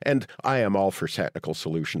answer. And I am all for technical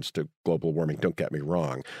solutions to global warming, don't get me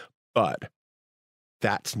wrong. But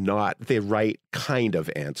that's not the right kind of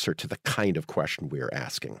answer to the kind of question we are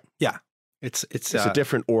asking. Yeah. It's a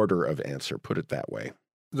different order of answer, put it that way.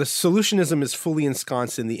 The solutionism is fully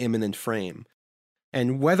ensconced in the immanent frame.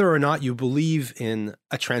 And whether or not you believe in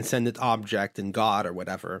a transcendent object, in God or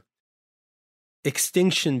whatever,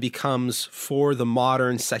 extinction becomes, for the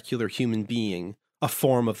modern secular human being, a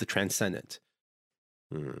form of the transcendent.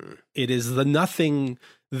 It is the nothing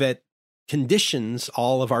that conditions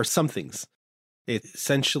all of our somethings. It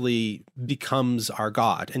essentially becomes our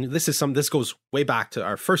God. And this goes way back to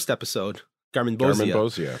our first episode,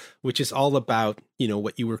 Garmonbozia, which is all about,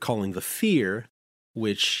 what you were calling the fear,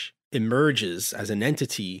 which emerges as an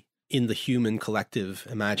entity in the human collective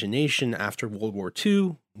imagination after World War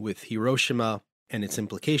II with Hiroshima and its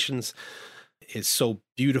implications. Is so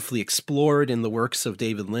beautifully explored in the works of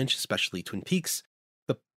David Lynch, especially Twin Peaks.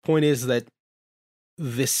 The point is that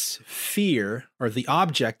this fear, or the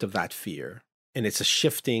object of that fear, and it's a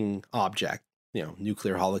shifting object,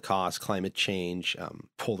 nuclear holocaust, climate change,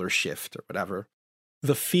 polar shift, or whatever.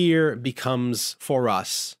 The fear becomes, for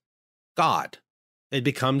us, God. It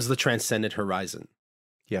becomes the transcendent horizon.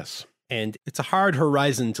 Yes. And it's a hard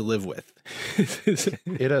horizon to live with.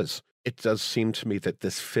 It is. It does seem to me that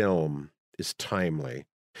this film is timely.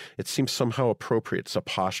 It seems somehow appropriate. It's a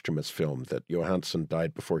posthumous film that Jóhannsson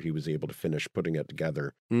died before he was able to finish putting it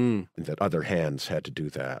together, and that other hands had to do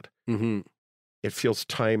that. Mm-hmm. It feels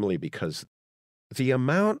timely because the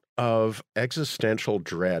amount of existential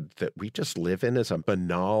dread that we just live in as a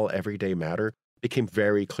banal, everyday matter became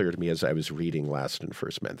very clear to me as I was reading Last and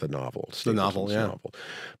First Men, the novel.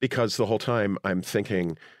 Because the whole time I'm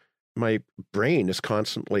thinking, my brain is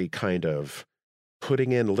constantly kind of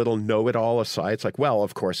putting in little know-it-all asides, like, well,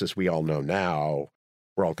 of course, as we all know now,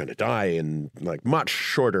 we're all going to die in like much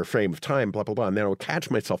shorter frame of time, blah, blah, blah. And then I would catch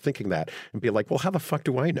myself thinking that and be like, well, how the fuck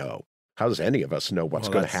do I know? How does any of us know what's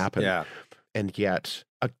going to happen? Yeah. And yet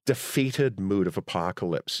a defeated mood of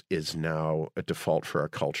apocalypse is now a default for our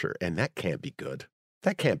culture. And that can't be good.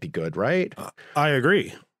 That can't be good, right? I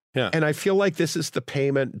agree. Yeah. And I feel like this is the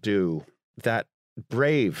payment due, that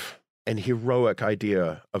brave and heroic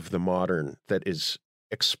idea of the modern that is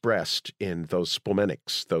expressed in those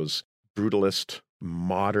spomenics, those brutalist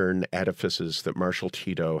modern edifices that Marshal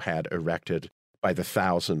Tito had erected by the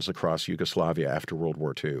thousands across Yugoslavia after World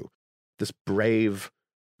War II. This brave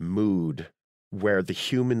mood where the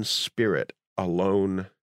human spirit alone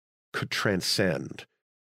could transcend,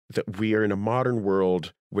 that we are in a modern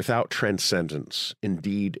world without transcendence,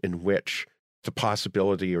 indeed, in which the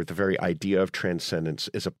possibility or the very idea of transcendence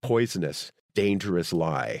is a poisonous, dangerous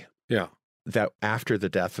lie. Yeah. That after the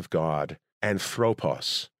death of God,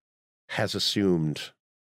 Anthropos has assumed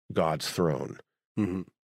God's throne. Mm-hmm.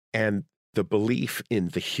 And the belief in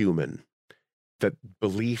the human, the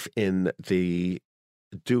belief in the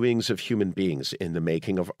doings of human beings, in the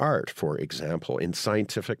making of art, for example, in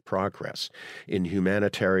scientific progress, in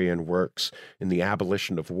humanitarian works, in the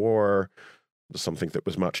abolition of war, something that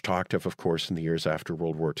was much talked of course, in the years after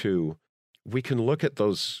World War II. We can look at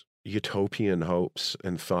those utopian hopes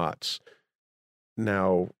and thoughts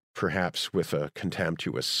now, perhaps with a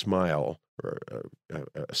contemptuous smile or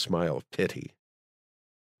a smile of pity.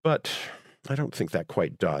 But I don't think that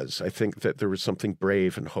quite does. I think that there was something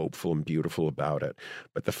brave and hopeful and beautiful about it.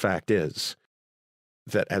 But the fact is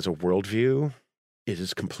that as a worldview, it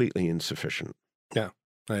is completely insufficient. Yeah,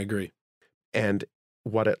 I agree. And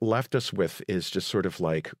what it left us with is just sort of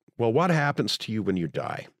like, well, what happens to you when you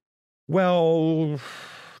die? Well,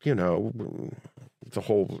 you know, the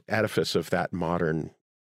whole edifice of that modern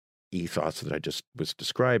ethos that I just was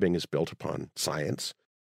describing is built upon science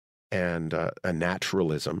and a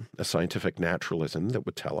naturalism, a scientific naturalism that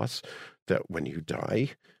would tell us that when you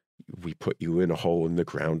die, we put you in a hole in the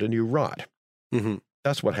ground and you rot. Mm-hmm.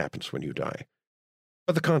 That's what happens when you die.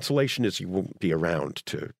 But the consolation is you won't be around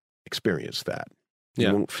to experience that. You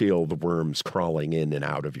Yeah. won't feel the worms crawling in and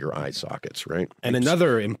out of your eye sockets, right? And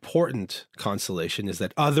another important consolation is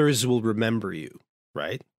that others will remember you,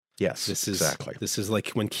 right? Yes, exactly. This is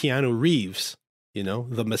like when Keanu Reeves, you know,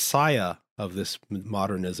 the messiah of this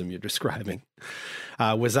modernism you're describing,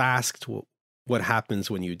 was asked what happens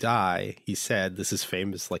when you die. He said, this is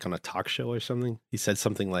famous, like on a talk show or something. He said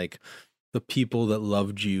something like, the people that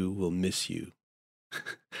loved you will miss you.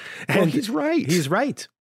 And well, he's right. He's right.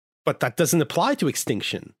 But that doesn't apply to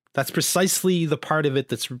extinction. That's precisely the part of it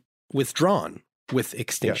that's withdrawn with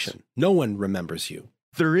extinction. Yes. No one remembers you.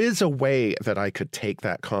 There is a way that I could take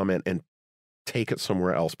that comment and take it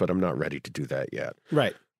somewhere else, but I'm not ready to do that yet.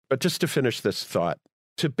 Right. But just to finish this thought,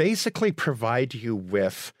 to basically provide you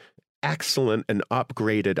with excellent and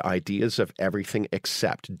upgraded ideas of everything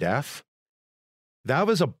except death, that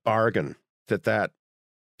was a bargain that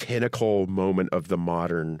pinnacle moment of the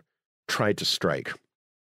modern tried to strike.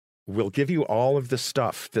 We'll give you all of this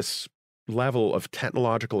stuff, this level of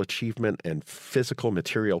technological achievement and physical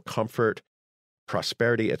material comfort,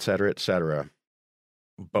 prosperity, et cetera,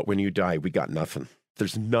 but when you die, we got nothing.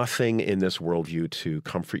 There's nothing in this worldview to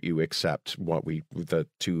comfort you except the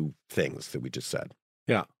two things that we just said.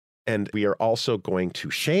 Yeah. And we are also going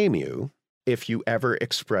to shame you if you ever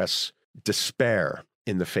express despair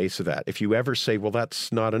in the face of that. If you ever say, well,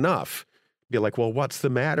 that's not enough, be like, well, what's the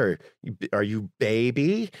matter? Are you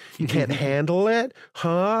baby? You can't handle it?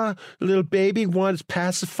 Huh? Little baby wants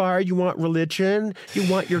pacifier. You want religion?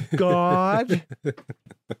 You want your God?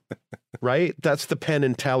 Right? That's the Penn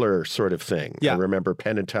and Teller sort of thing. Yeah. I remember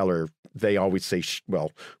Penn and Teller, they always say,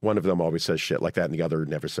 one of them always says shit like that and the other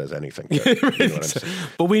never says anything. But, you know what I'm saying?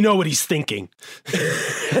 But we know what he's thinking.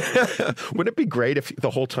 Wouldn't it be great if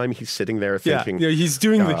the whole time he's sitting there thinking, yeah, he's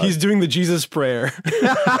doing the Jesus prayer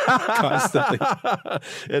constantly.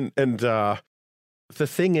 And the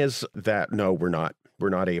thing is that no, we're not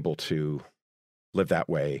able to live that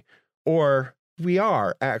way, or we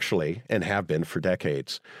are actually and have been for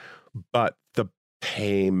decades, but the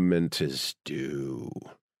payment is due.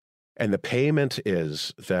 And the payment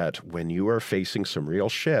is that when you are facing some real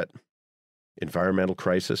shit, environmental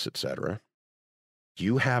crisis, etc.,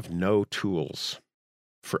 you have no tools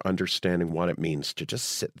for understanding what it means to just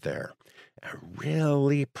sit there and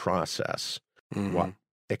really process what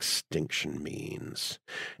extinction means.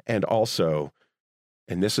 And also,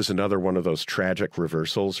 and this is another one of those tragic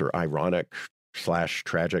reversals or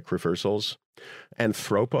ironic/tragic reversals,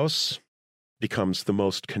 Anthropos becomes the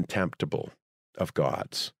most contemptible of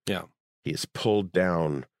gods. Yeah. He is pulled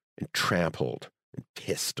down and trampled and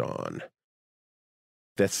pissed on.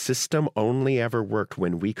 The system only ever worked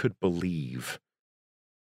when we could believe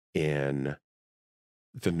in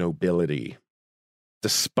the nobility,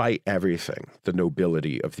 despite everything, the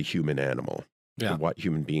nobility of the human animal and what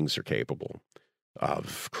human beings are capable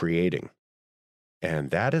of creating.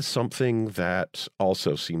 And that is something that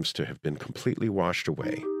also seems to have been completely washed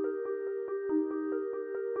away.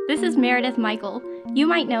 This is Meredith Michael. You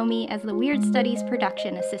might know me as the Weird Studies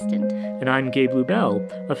production assistant. And I'm Gabe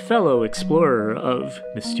Lubell, a fellow explorer of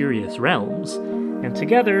mysterious realms. And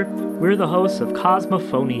together, we're the hosts of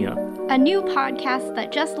Cosmophonia, a new podcast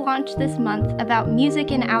that just launched this month about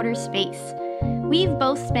music in outer space. We've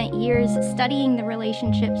both spent years studying the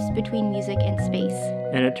relationships between music and space.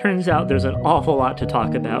 And it turns out there's an awful lot to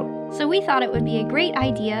talk about. So we thought it would be a great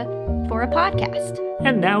idea for a podcast.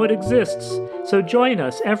 And now it exists. So join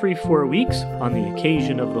us every 4 weeks on the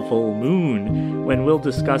occasion of the full moon, when we'll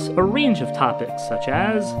discuss a range of topics such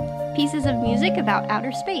as pieces of music about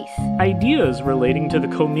outer space, ideas relating to the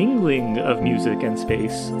commingling of music and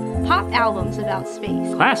space, pop albums about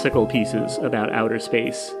space, classical pieces about outer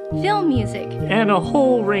space, film music, and a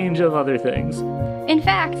whole range of other things. In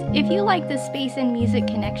fact, if you like the space and music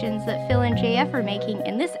connections that Phil and JF are making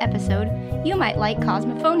in this episode, you might like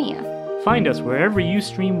Cosmophonia. Find us wherever you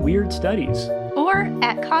stream Weird Studies. Or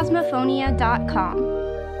at cosmophonia.com.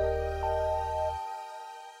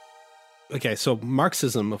 Okay, so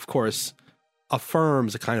Marxism, of course,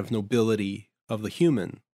 affirms a kind of nobility of the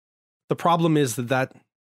human. The problem is that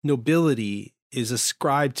nobility is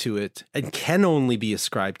ascribed to it and can only be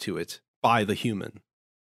ascribed to it by the human.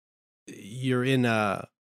 You're in a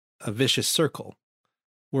vicious circle.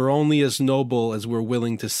 We're only as noble as we're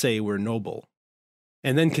willing to say we're noble.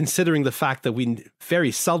 And then considering the fact that we very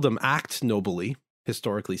seldom act nobly,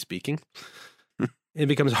 historically speaking, it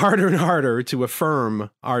becomes harder and harder to affirm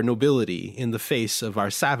our nobility in the face of our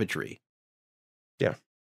savagery. Yeah.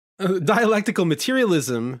 Dialectical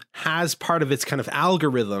materialism has part of its kind of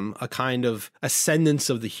algorithm, a kind of ascendance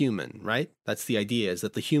of the human, right? That's the idea, is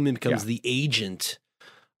that the human becomes the agent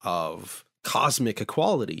of cosmic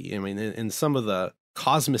equality. I mean, in some of the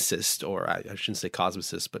cosmicists, or I shouldn't say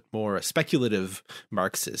cosmicists, but more speculative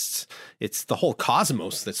Marxists, it's the whole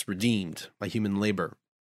cosmos that's redeemed by human labor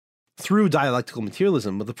through dialectical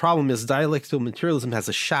materialism. But the problem is dialectical materialism has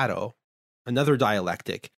a shadow, another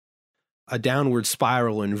dialectic, a downward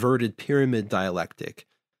spiral, inverted pyramid dialectic,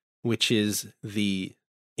 which is the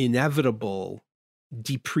inevitable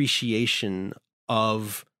depreciation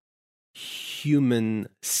of human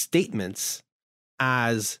statements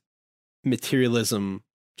as materialism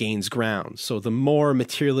gains ground. So the more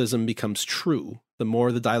materialism becomes true, the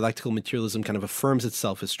more the dialectical materialism kind of affirms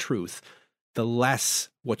itself as truth, the less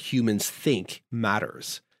what humans think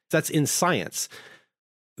matters. That's in science.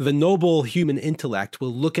 The noble human intellect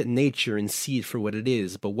will look at nature and see it for what it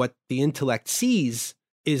is, but what the intellect sees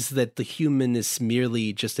is that the human is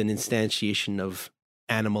merely just an instantiation of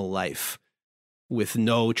animal life with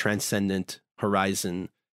no transcendent horizon,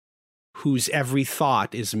 whose every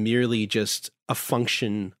thought is merely just a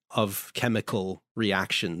function of chemical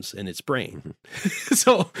reactions in its brain.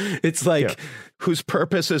 So it's like... whose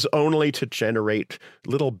purpose is only to generate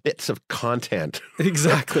little bits of content.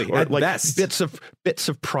 Exactly. Or at like best. bits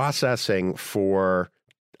of processing for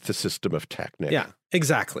the system of technic. Yeah,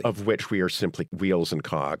 exactly. Of which we are simply wheels and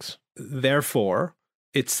cogs. Therefore,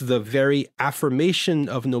 it's the very affirmation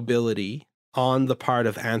of nobility on the part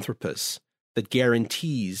of Anthropos that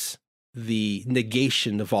guarantees the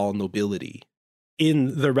negation of all nobility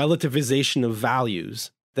in the relativization of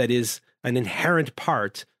values that is an inherent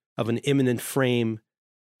part of an immanent frame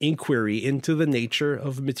inquiry into the nature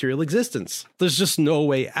of material existence. There's just no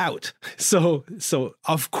way out. So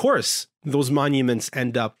of course, those monuments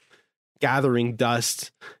end up gathering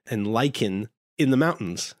dust and lichen in the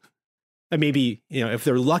mountains. And maybe, if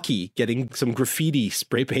they're lucky, getting some graffiti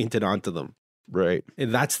spray painted onto them. Right.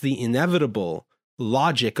 And that's the inevitable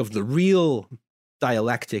logic of the real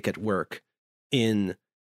dialectic at work in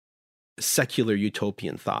secular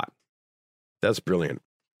utopian thought. That's brilliant.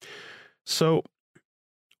 So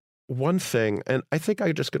one thing, and I think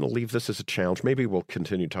I'm just going to leave this as a challenge. Maybe we'll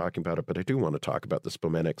continue talking about it, but I do want to talk about the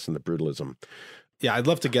spomenics and the brutalism. Yeah, I'd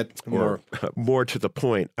love to get more to the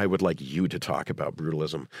point. I would like you to talk about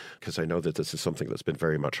brutalism, because I know that this is something that's been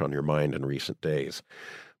very much on your mind in recent days.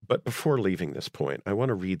 But before leaving this point, I want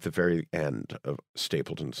to read the very end of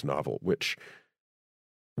Stapleton's novel, which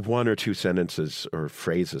one or two sentences or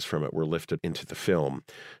phrases from it were lifted into the film,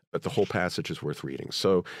 but the whole passage is worth reading.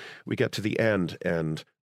 So we get to the end, and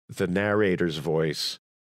the narrator's voice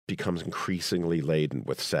becomes increasingly laden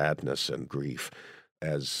with sadness and grief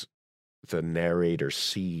as the narrator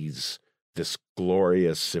sees this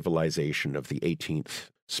glorious civilization of the 18th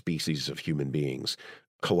species of human beings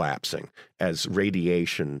collapsing as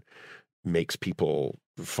radiation makes people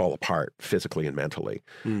fall apart physically and mentally,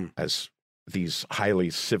 as these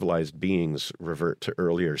highly civilized beings revert to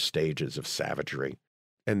earlier stages of savagery.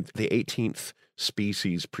 And the 18th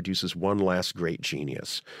species produces one last great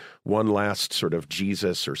genius, one last sort of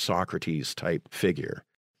Jesus or Socrates type figure.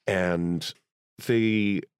 And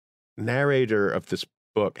the narrator of this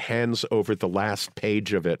book hands over the last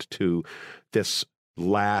page of it to this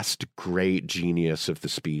last great genius of the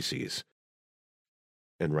species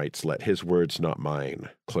and writes, "Let his words, not mine,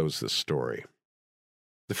 close this story."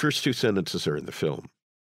 The first two sentences are in the film.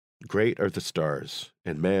 "Great are the stars,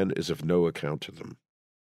 and man is of no account to them.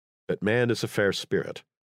 But man is a fair spirit,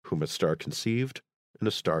 whom a star conceived and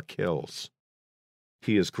a star kills.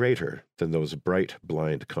 He is greater than those bright,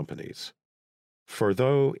 blind companies. For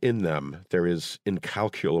though in them there is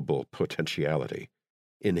incalculable potentiality,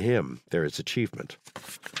 in him there is achievement,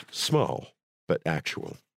 small but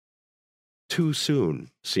actual. Too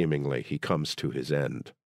soon, seemingly, he comes to his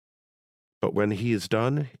end. But when he is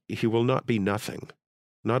done, he will not be nothing,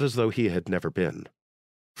 not as though he had never been,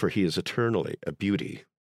 for he is eternally a beauty.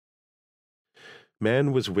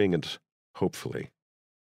 Man was winged, hopefully.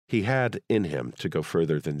 He had in him to go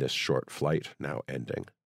further than this short flight now ending.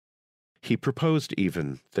 He proposed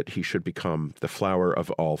even that he should become the flower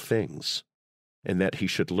of all things, and that he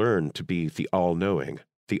should learn to be the all-knowing,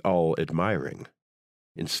 the all-admiring.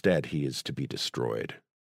 Instead, he is to be destroyed.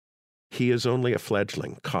 He is only a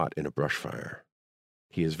fledgling caught in a brush fire.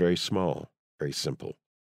 He is very small, very simple,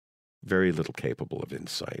 very little capable of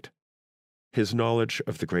insight. His knowledge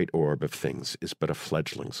of the great orb of things is but a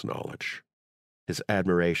fledgling's knowledge. His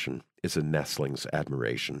admiration is a nestling's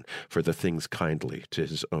admiration for the things kindly to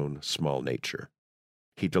his own small nature.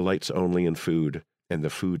 He delights only in food and the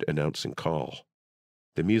food-announcing call.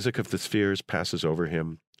 The music of the spheres passes over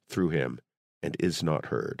him, through him, and is not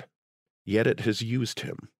heard. Yet it has used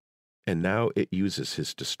him, and now it uses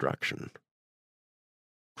his destruction.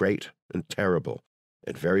 Great and terrible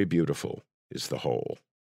and very beautiful is the whole.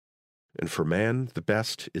 And for man, the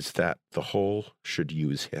best is that the whole should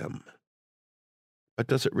use him. But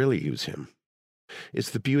does it really use him?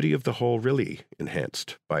 Is the beauty of the whole really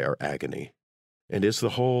enhanced by our agony? And is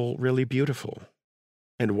the whole really beautiful?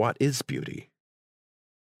 And what is beauty?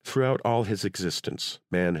 Throughout all his existence,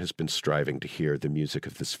 man has been striving to hear the music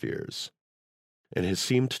of the spheres, and has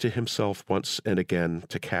seemed to himself once and again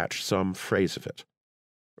to catch some phrase of it,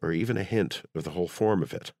 or even a hint of the whole form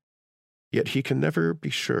of it. Yet he can never be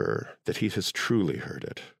sure that he has truly heard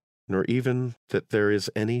it, nor even that there is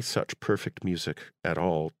any such perfect music at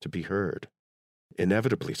all to be heard.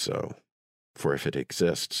 Inevitably so, for if it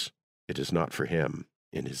exists, it is not for him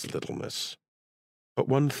in his littleness. But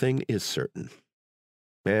one thing is certain.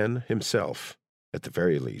 Man himself, at the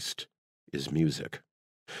very least, is music,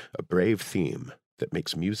 a brave theme that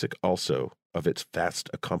makes music also of its vast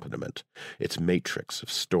accompaniment, its matrix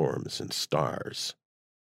of storms and stars.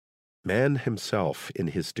 Man himself, in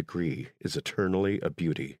his degree, is eternally a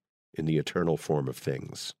beauty in the eternal form of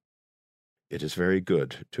things. It is very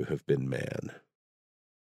good to have been man.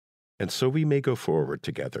 And so we may go forward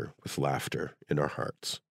together with laughter in our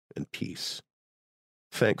hearts and peace,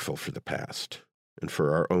 thankful for the past and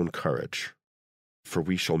for our own courage, for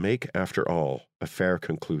we shall make, after all, a fair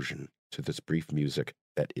conclusion to this brief music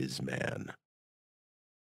that is man.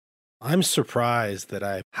 I'm surprised that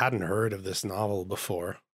I hadn't heard of this novel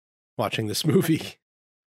before watching this movie.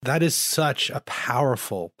 That is such a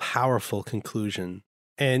powerful, powerful conclusion.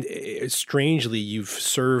 And strangely, you've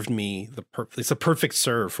served me, it's a perfect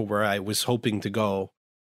serve for where I was hoping to go,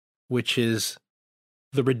 which is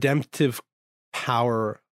the redemptive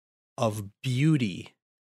power of beauty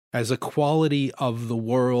as a quality of the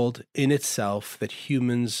world in itself that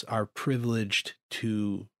humans are privileged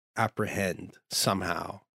to apprehend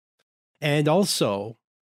somehow, and also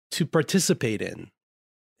to participate in.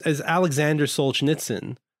 As Alexander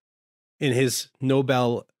Solzhenitsyn, in his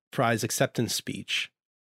Nobel Prize acceptance speech,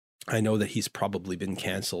 I know that he's probably been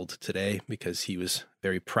canceled today because he was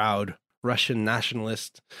very proud Russian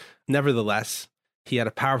nationalist. Nevertheless, he had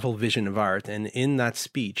a powerful vision of art, and in that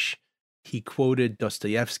speech, he quoted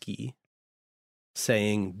Dostoevsky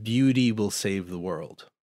saying, "Beauty will save the world."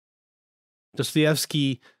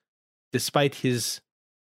 Dostoevsky, despite his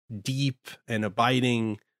deep and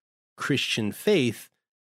abiding Christian faith,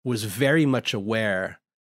 was very much aware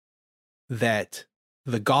that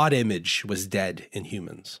the God image was dead in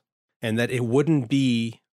humans, and that it wouldn't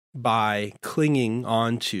be by clinging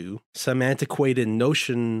onto some antiquated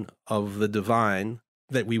notion of the divine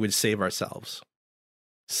that we would save ourselves.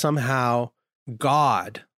 Somehow,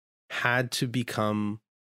 God had to become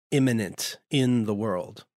immanent in the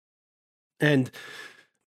world. And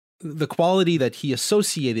the quality that he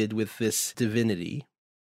associated with this divinity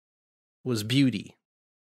was beauty.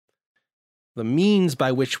 The means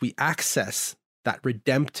by which we access that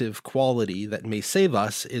redemptive quality that may save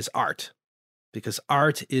us is art. Because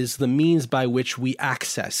art is the means by which we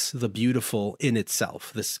access the beautiful in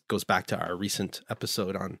itself. This goes back to our recent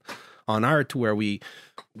episode on art, where we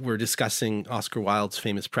were discussing Oscar Wilde's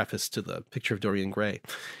famous preface to The Picture of Dorian Gray.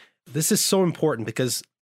 This is so important because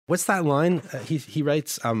what's that line? He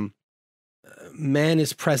writes, man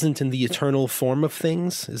is present in the eternal form of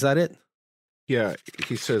things. Is that it? Yeah,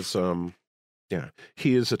 he says,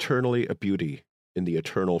 he is eternally a beauty in the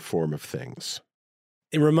eternal form of things.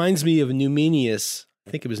 It reminds me of Numenius.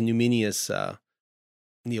 I think it was Numenius,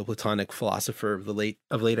 Neoplatonic philosopher of late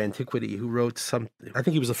antiquity, who wrote I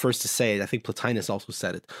think he was the first to say it. I think Plotinus also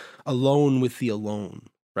said it. Alone with the alone,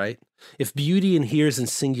 right? If beauty inheres in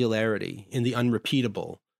singularity, in the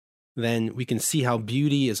unrepeatable, then we can see how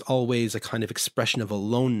beauty is always a kind of expression of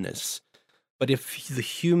aloneness. But if the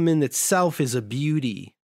human itself is a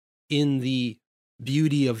beauty in the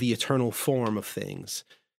beauty of the eternal form of things,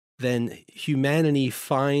 then humanity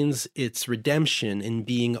finds its redemption in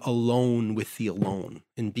being alone with the alone,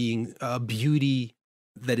 in being a beauty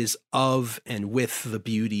that is of and with the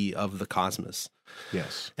beauty of the cosmos.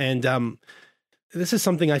 Yes. And this is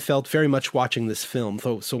something I felt very much watching this film.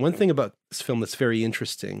 So one thing about this film that's very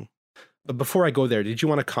interesting, but before I go there, did you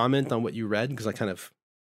want to comment on what you read? Because I kind of...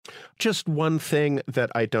 Just one thing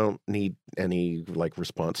that I don't need any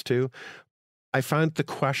response to. I found the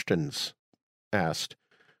questions asked.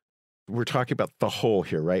 We're talking about the whole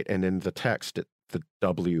here, right? And in the text, the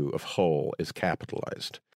W of whole is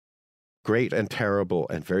capitalized. Great and terrible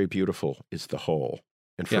and very beautiful is the whole.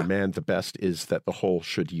 And for man, the best is that the whole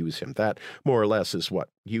should use him. That more or less is what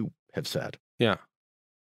you have said. Yeah.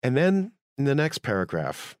 And then in the next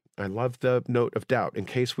paragraph, I love the note of doubt in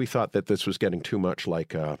case we thought that this was getting too much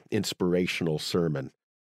like an inspirational sermon,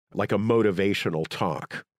 like a motivational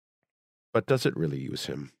talk. But does it really use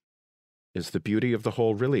him? Is the beauty of the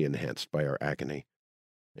whole really enhanced by our agony?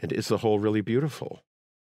 And is the whole really beautiful?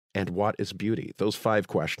 And what is beauty? Those 5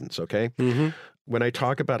 questions, okay? Mm-hmm. When I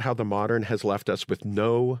talk about how the modern has left us with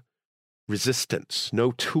no resistance,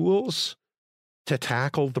 no tools to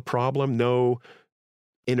tackle the problem, no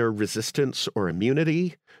inner resistance or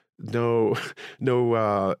immunity, no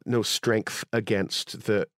strength against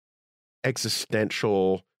the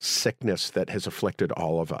existential sickness that has afflicted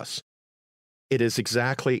all of us. It is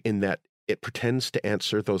exactly in that it pretends to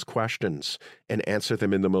answer those questions and answer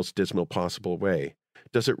them in the most dismal possible way.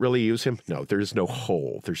 Does it really use him? No, there's no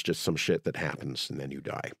whole. There's just some shit that happens and then you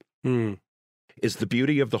die. Mm. Is the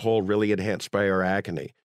beauty of the whole really enhanced by our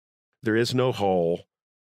agony? There is no whole,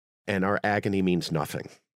 and our agony means nothing.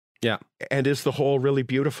 Yeah. And is the whole really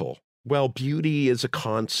beautiful? Well, beauty is a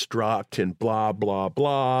construct and blah, blah,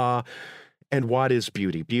 blah. And what is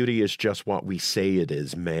beauty? Beauty is just what we say it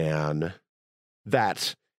is, man.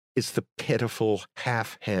 That is the pitiful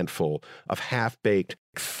half-handful of half-baked,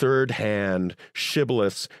 third-hand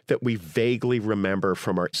shibboleths that we vaguely remember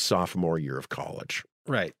from our sophomore year of college.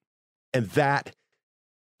 Right. And that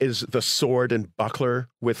is the sword and buckler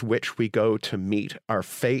with which we go to meet our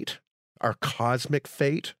fate, our cosmic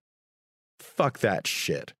fate. Fuck that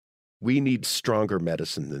shit. We need stronger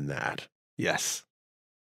medicine than that. Yes.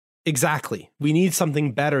 Exactly. We need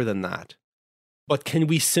something better than that. But can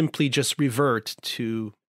we simply just revert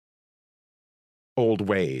to old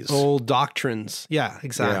ways, old doctrines? Yeah,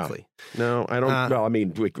 exactly. Yeah. No, I don't. Well, I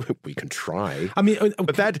mean, we can try. I mean,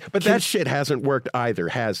 but that shit hasn't worked either,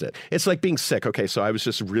 has it? It's like being sick. Okay, so I was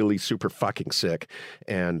just really super fucking sick,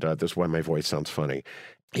 and this is why my voice sounds funny.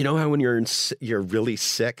 You know how when you're really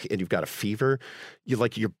sick and you've got a fever,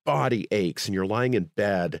 your body aches and you're lying in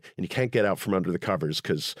bed and you can't get out from under the covers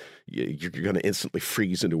because you're going to instantly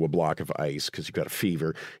freeze into a block of ice because you've got a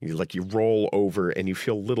fever. And you roll over and you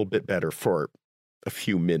feel a little bit better for a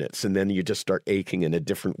few minutes, and then you just start aching in a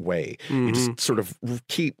different way. Mm-hmm. You just sort of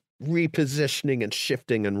keep repositioning and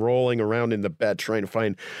shifting and rolling around in the bed trying to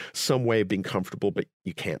find some way of being comfortable, but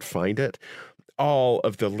you can't find it. All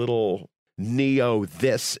of the little neo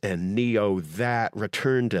this and neo that,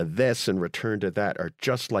 return to this and return to that, are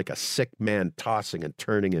just like a sick man tossing and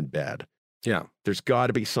turning in bed. Yeah. There's got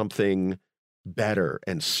to be something better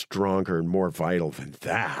and stronger and more vital than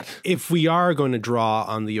that. If we are going to draw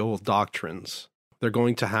on the old doctrines, they're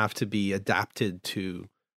going to have to be adapted to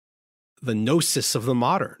the gnosis of the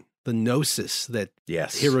modern, the gnosis that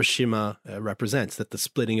Hiroshima represents, that the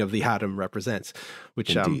splitting of the atom represents,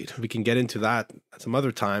 which we can get into that at some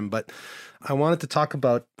other time. But I wanted to talk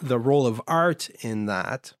about the role of art in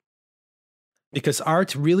that, because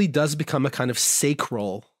art really does become a kind of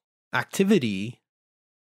sacral activity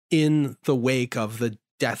in the wake of the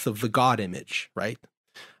death of the God image, right?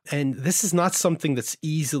 And this is not something that's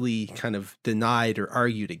easily kind of denied or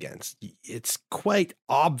argued against. It's quite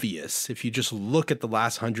obvious if you just look at the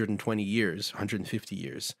last 120 years, 150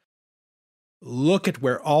 years. Look at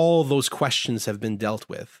where all those questions have been dealt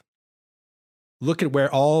with. Look at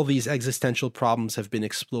where all these existential problems have been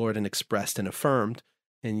explored and expressed and affirmed,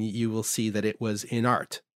 and you will see that it was in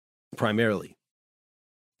art, primarily.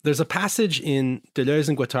 There's a passage in Deleuze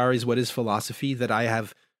and Guattari's What is Philosophy that I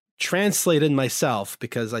have translated myself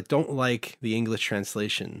because I don't like the English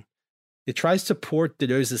translation. It tries to port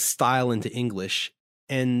Deleuze's style into English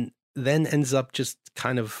and then ends up just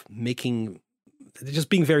kind of being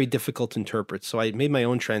very difficult to interpret. So I made my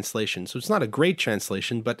own translation. So it's not a great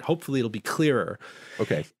translation, but hopefully it'll be clearer.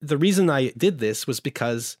 Okay. The reason I did this was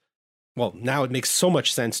because, well, now it makes so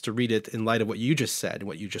much sense to read it in light of what you just said and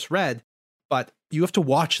what you just read. But you have to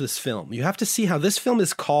watch this film. You have to see how this film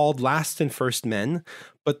is called Last and First Men,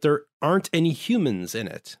 but there aren't any humans in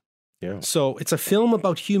it. Yeah. So it's a film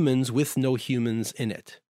about humans with no humans in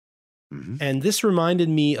it. Mm-hmm. And this reminded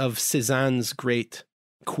me of Cézanne's great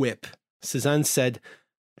quip. Cézanne said,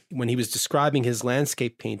 when he was describing his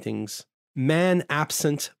landscape paintings, man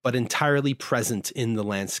absent but entirely present in the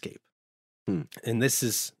landscape. And this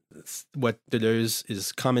is what Deleuze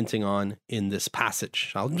is commenting on in this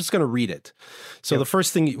passage. I'm just going to read it. So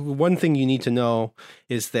one thing you need to know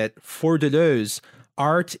is that for Deleuze,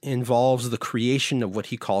 art involves the creation of what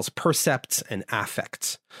he calls percepts and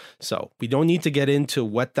affects. So we don't need to get into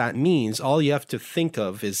what that means. All you have to think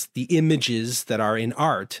of is the images that are in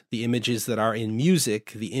art, the images that are in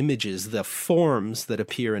music, the images, the forms that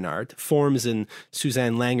appear in art, forms in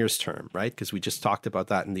Suzanne Langer's term, right? Because we just talked about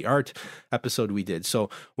that in the art episode we did. So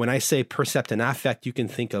when I say percept and affect, you can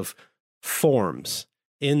think of forms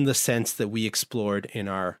in the sense that we explored in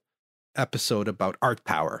our episode about art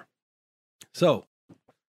power. So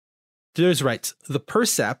Deleuze writes, the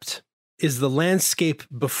percept is the landscape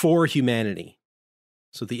before humanity.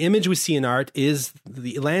 So the image we see in art is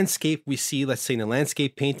the landscape we see, let's say in a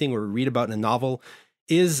landscape painting or read about in a novel,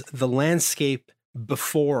 is the landscape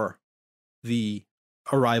before the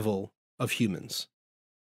arrival of humans.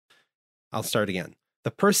 I'll start again.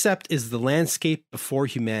 The percept is the landscape before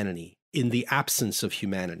humanity, in the absence of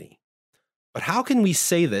humanity. But how can we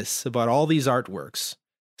say this about all these artworks,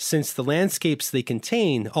 since the landscapes they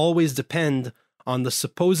contain always depend on the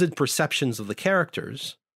supposed perceptions of the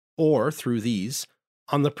characters, or, through these,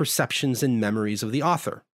 on the perceptions and memories of the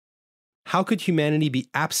author? How could humanity be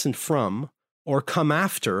absent from, or come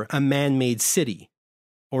after, a man-made city,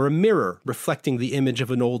 or a mirror reflecting the image of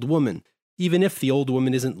an old woman, even if the old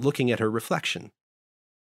woman isn't looking at her reflection?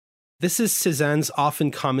 This is Cézanne's often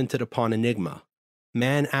commented upon enigma,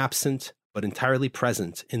 man absent but entirely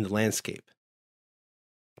present in the landscape.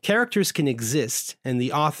 Characters can exist, and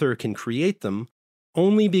the author can create them,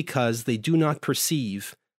 only because they do not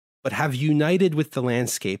perceive, but have united with the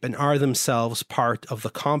landscape and are themselves part of the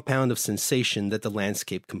compound of sensation that the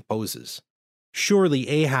landscape composes. Surely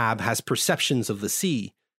Ahab has perceptions of the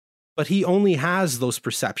sea, but he only has those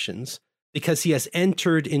perceptions because he has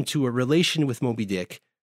entered into a relation with Moby Dick,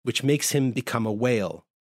 which makes him become a whale,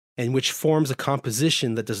 and which forms a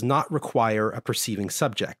composition that does not require a perceiving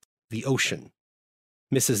subject, the ocean.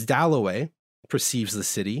 Mrs. Dalloway perceives the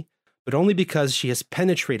city, but only because she has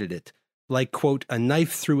penetrated it, like, quote, a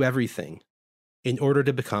knife through everything, in order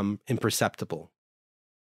to become imperceptible.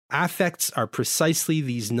 Affects are precisely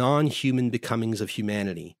these non-human becomings of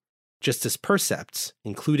humanity, just as percepts,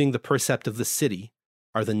 including the percept of the city,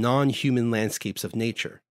 are the non-human landscapes of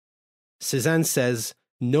nature. Cézanne says,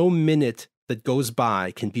 no minute that goes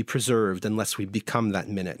by can be preserved unless we become that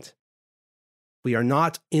minute. We are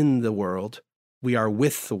not in the world, we are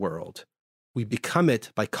with the world. We become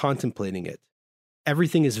it by contemplating it.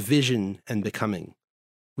 Everything is vision and becoming.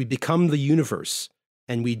 We become the universe,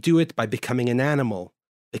 and we do it by becoming an animal,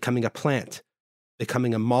 becoming a plant,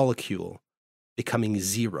 becoming a molecule, becoming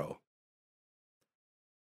zero.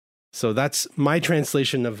 So that's my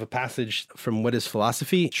translation of a passage from What is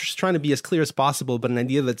Philosophy. Just trying to be as clear as possible, but an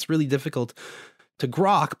idea that's really difficult to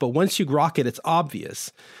grok. But once you grok it, it's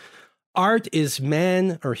obvious. Art is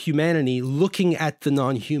man or humanity looking at the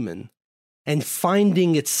non-human and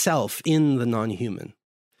finding itself in the non-human.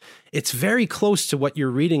 It's very close to what you're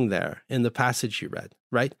reading there in the passage you read,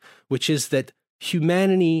 right? Which is that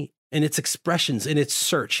humanity and its expressions, and its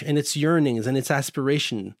search, and its yearnings, and its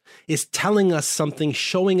aspiration is telling us something,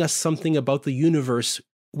 showing us something about the universe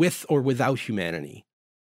with or without humanity.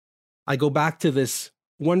 I go back to this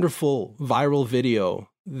wonderful viral video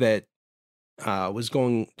that was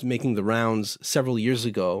making the rounds several years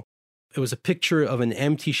ago. It was a picture of an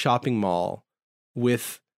empty shopping mall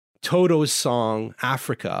with Toto's song,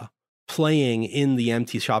 Africa, playing in the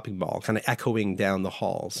empty shopping mall, kind of echoing down the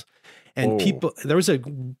halls. And there was a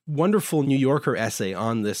wonderful New Yorker essay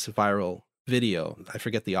on this viral video. I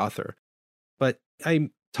forget the author, but I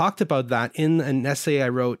talked about that in an essay I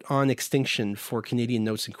wrote on extinction for Canadian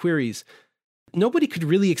Notes and Queries. Nobody could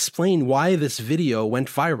really explain why this video went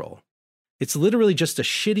viral. It's literally just a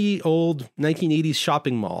shitty old 1980s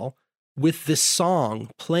shopping mall with this song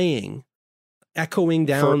playing, echoing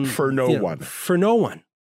down for no one. For no one.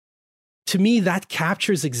 To me, that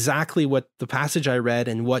captures exactly what the passage I read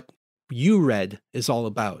and what you read is all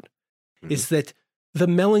about. Is that the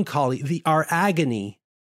melancholy, our agony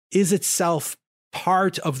is itself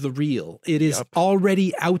part of the real. It is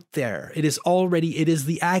already out there. It is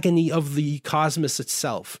the agony of the cosmos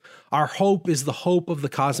itself. Our hope is the hope of the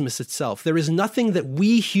cosmos itself. There is nothing that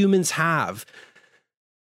we humans have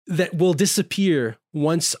that will disappear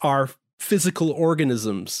once our physical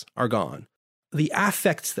organisms are gone. The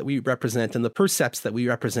affects that we represent and the percepts that we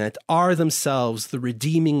represent are themselves the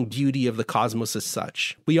redeeming beauty of the cosmos as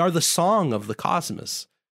such. We are the song of the cosmos.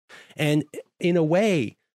 And in a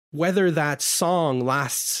way, whether that song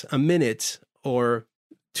lasts a minute or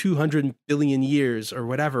 200 billion years or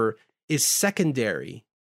whatever is secondary,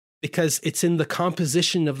 because it's in the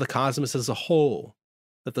composition of the cosmos as a whole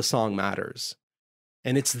that the song matters.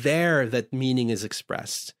 And it's there that meaning is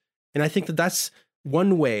expressed. And I think that that's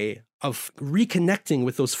one way of reconnecting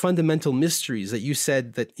with those fundamental mysteries that you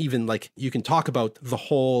said, that even like you can talk about the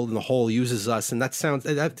whole and the whole uses us. And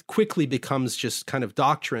that quickly becomes just kind of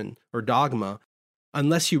doctrine or dogma,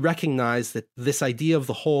 unless you recognize that this idea of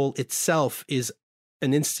the whole itself is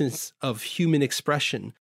an instance of human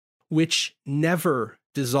expression, which never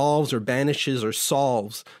dissolves or banishes or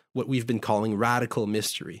solves what we've been calling radical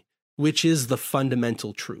mystery, which is the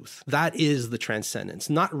fundamental truth. That is the transcendence,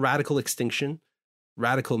 not radical extinction,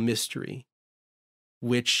 radical mystery,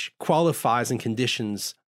 which qualifies and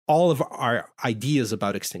conditions all of our ideas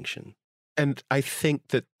about extinction. And I think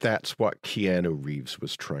that that's what Keanu Reeves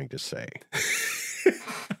was trying to say.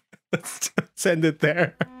 Let's send it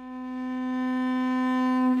there.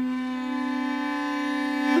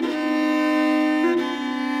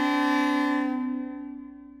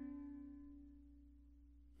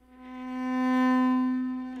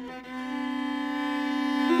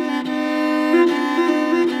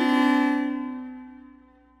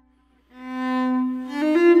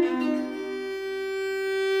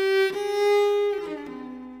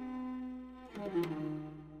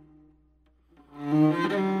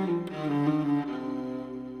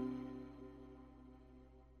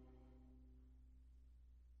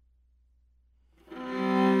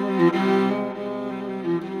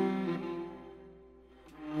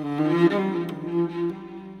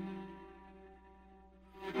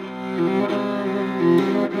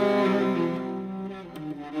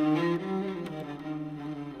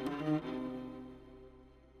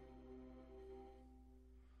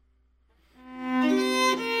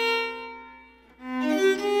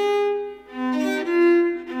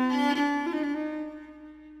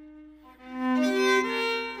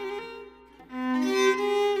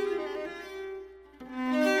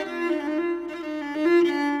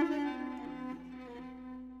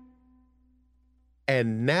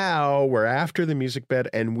 And now we're after the music bed,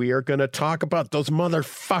 and we are going to talk about those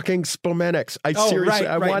motherfucking spomenics.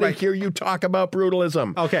 I want to hear you talk about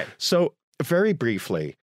brutalism. Okay. So very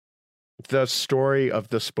briefly, the story of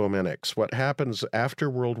the spomenics. What happens after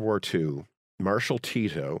World War II, Marshal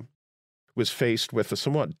Tito was faced with a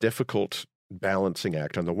somewhat difficult balancing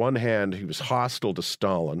act. On the one hand, he was hostile to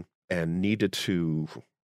Stalin and needed to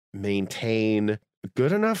maintain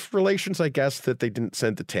good enough relations, I guess, that they didn't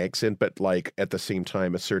send the tanks in, but like at the same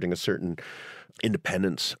time asserting a certain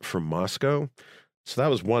independence from Moscow. So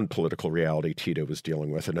that was one political reality Tito was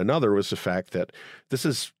dealing with. And another was the fact that this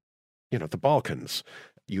is, the Balkans.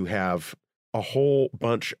 You have a whole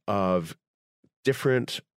bunch of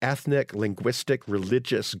different ethnic, linguistic,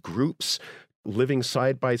 religious groups living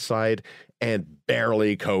side by side and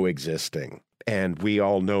barely coexisting. And we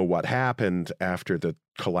all know what happened after the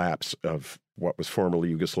collapse of what was formerly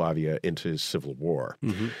Yugoslavia into civil war.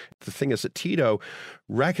 Mm-hmm. The thing is that Tito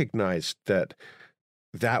recognized that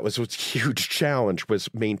was a huge challenge,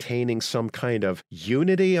 was maintaining some kind of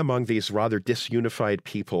unity among these rather disunified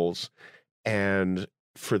peoples. And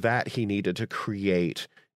for that, he needed to create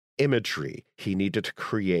imagery. He needed to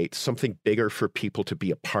create something bigger for people to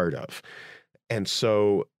be a part of. And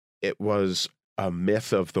so it was a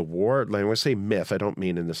myth of the war. When I say myth, I don't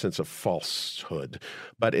mean in the sense of falsehood,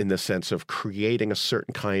 but in the sense of creating a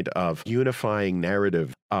certain kind of unifying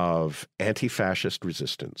narrative of anti-fascist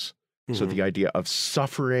resistance So the idea of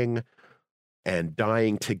suffering and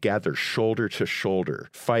dying together, shoulder to shoulder,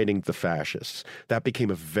 fighting the fascists, that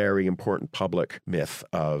became a very important public myth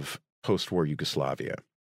of post-war Yugoslavia.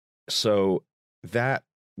 So that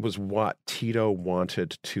was what Tito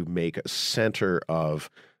wanted to make a center of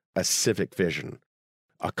a civic vision,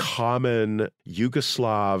 a common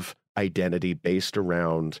Yugoslav identity based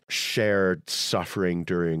around shared suffering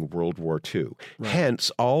during World War II. Right.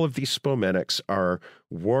 Hence, all of these spomenics are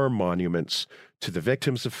war monuments to the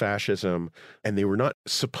victims of fascism, and they were not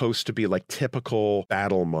supposed to be like typical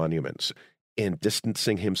battle monuments. In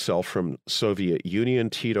distancing himself from Soviet Union,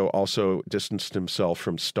 Tito also distanced himself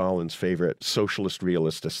from Stalin's favorite socialist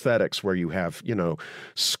realist aesthetics, where you have,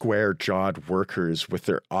 square-jawed workers with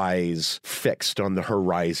their eyes fixed on the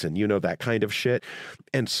horizon, that kind of shit.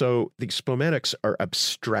 And so these spomenics are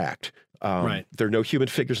abstract. Right. There are no human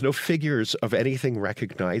figures, no figures of anything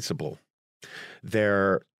recognizable.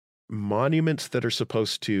 They're monuments that are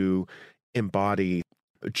supposed to embody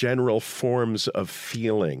general forms of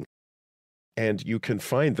feeling. And you can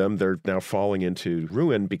find them. They're now falling into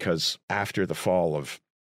ruin because after the fall of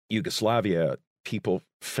Yugoslavia, people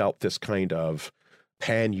felt this kind of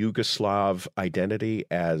pan-Yugoslav identity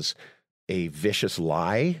as a vicious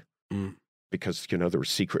lie because, there were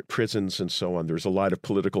secret prisons and so on. There was a lot of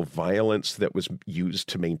political violence that was used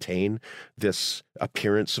to maintain this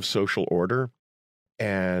appearance of social order.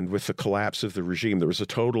 And with the collapse of the regime, there was a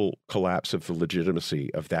total collapse of the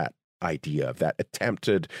legitimacy of that idea, of that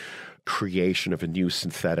attempted creation of a new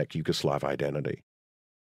synthetic Yugoslav identity.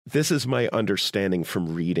 This is my understanding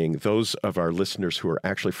from reading. Those of our listeners who are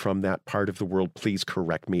actually from that part of the world, please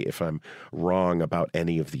correct me if I'm wrong about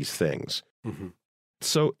any of these things. Mm-hmm.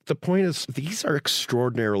 So the point is, these are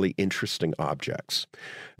extraordinarily interesting objects.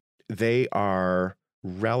 They are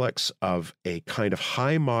relics of a kind of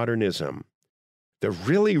high modernism that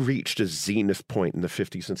really reached a zenith point in the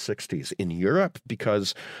 50s and 60s in Europe,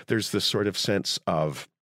 because there's this sort of sense of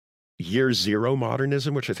year zero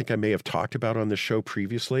modernism, which I think I may have talked about on the show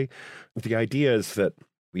previously. The idea is that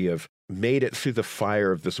we have made it through the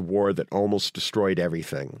fire of this war that almost destroyed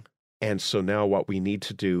everything. And so now what we need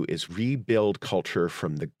to do is rebuild culture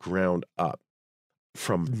from the ground up,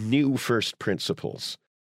 from new first principles.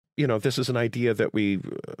 This is an idea that we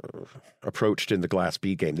approached in the Glass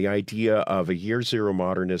B game, the idea of a year zero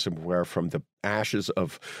modernism where from the ashes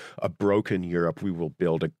of a broken Europe, we will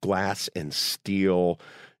build a glass and steel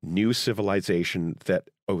new civilization that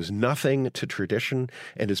owes nothing to tradition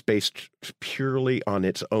and is based purely on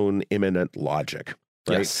its own immanent logic.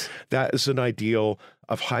 Right? Yes. That is an ideal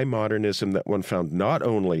of high modernism that one found not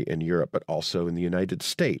only in Europe, but also in the United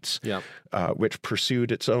States, which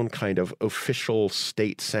pursued its own kind of official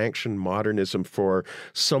state-sanctioned modernism for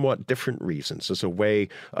somewhat different reasons, as a way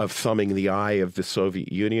of thumbing the eye of the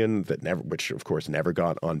Soviet Union, which of course never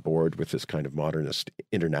got on board with this kind of modernist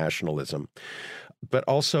internationalism. But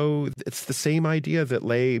also, it's the same idea that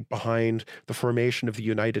lay behind the formation of the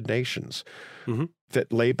United Nations,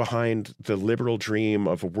 that lay behind the liberal dream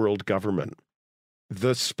of a world government.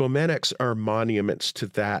 The spomenics are monuments to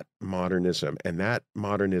that modernism, and that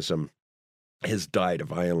modernism has died a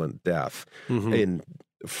violent death. In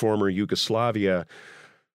former Yugoslavia,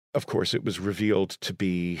 of course, it was revealed to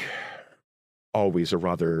be always a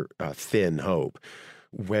rather thin hope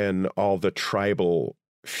when all the tribal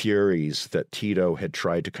furies that Tito had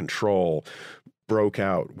tried to control broke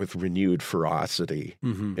out with renewed ferocity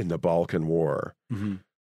in the Balkan War.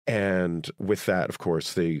 And with that, of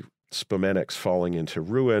course, the spomenics falling into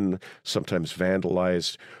ruin, sometimes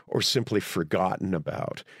vandalized or simply forgotten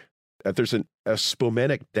about. There's a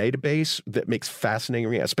spomenic database that makes fascinating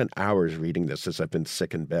reading. I spent hours reading this as I've been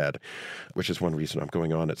sick in bed, which is one reason I'm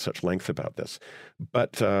going on at such length about this.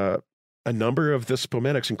 But a number of the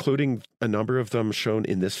spomenics, including a number of them shown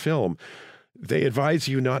in this film, they advise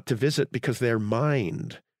you not to visit because they're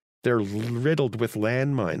mined. They're riddled with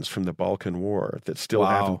landmines from the Balkan War that still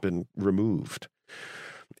haven't been removed.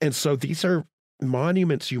 And so these are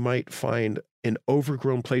monuments you might find in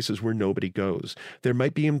overgrown places where nobody goes. There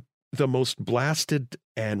might be in the most blasted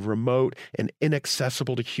and remote and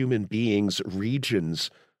inaccessible to human beings regions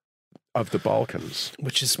of the Balkans.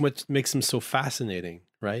 Which is what makes them so fascinating,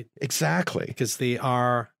 right? Exactly. Because they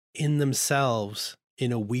are in themselves,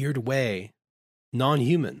 in a weird way,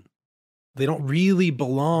 non-human. They don't really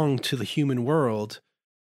belong to the human world.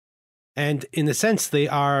 And in a sense, they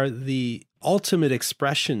are the ultimate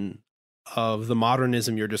expression of the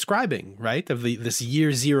modernism you're describing, right? Of this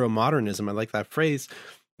year zero modernism. I like that phrase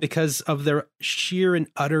because of their sheer and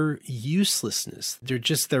utter uselessness.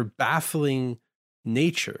 Their baffling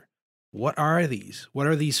nature. What are these? What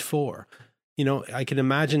are these for? I can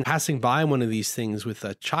imagine passing by one of these things with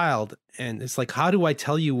a child, and it's like, how do I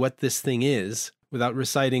tell you what this thing is without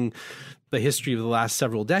reciting the history of the last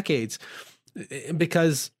several decades?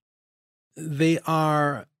 Because they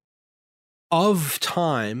are of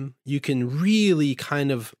time. You can really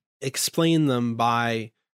kind of explain them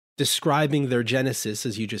by describing their genesis,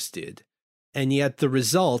 as you just did. And yet the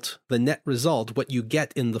result, the net result, what you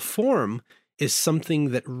get in the form is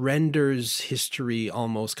something that renders history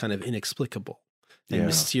almost kind of inexplicable and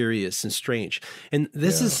mysterious and strange. And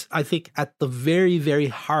this is, I think, at the very, very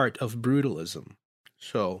heart of brutalism.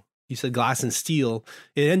 So you said glass and steel.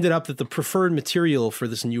 It ended up that the preferred material for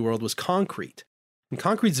this new world was concrete. And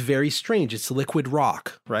concrete's very strange. It's liquid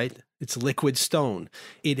rock, right? It's liquid stone.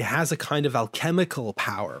 It has a kind of alchemical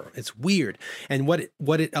power. It's weird. And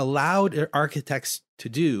what it allowed architects to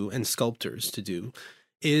do and sculptors to do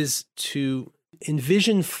is to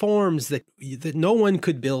envision forms that no one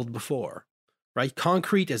could build before, right?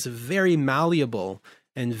 Concrete is a very malleable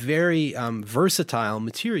and very versatile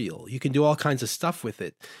material. You can do all kinds of stuff with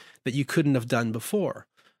it that you couldn't have done before.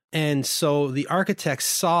 And so the architects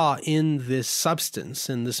saw in this substance,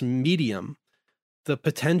 in this medium, the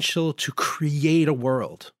potential to create a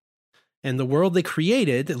world. And the world they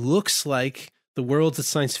created looks like the worlds that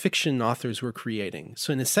science fiction authors were creating.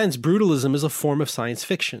 So in a sense, brutalism is a form of science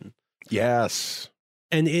fiction. Yes.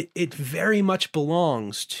 And it very much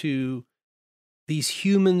belongs to these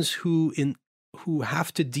humans who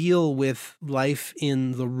have to deal with life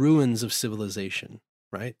in the ruins of civilization,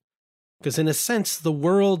 right? Because in a sense,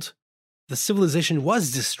 the civilization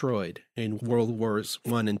was destroyed in World Wars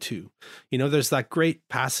I and II. There's that great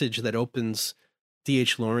passage that opens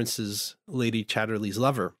D.H. Lawrence's Lady Chatterley's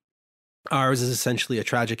Lover. Ours is essentially a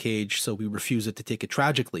tragic age, so we refuse it to take it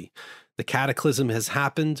tragically. The cataclysm has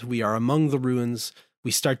happened. We are among the ruins.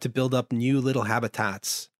 We start to build up new little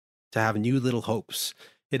habitats, to have new little hopes.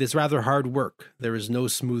 It is rather hard work. There is no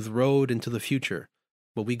smooth road into the future,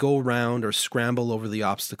 but we go around or scramble over the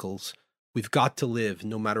obstacles. We've got to live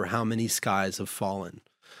no matter how many skies have fallen.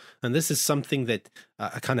 And this is something that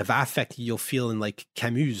a kind of affect you'll feel in like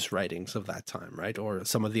Camus' writings of that time, right? Or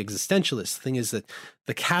some of the existentialists. The thing is that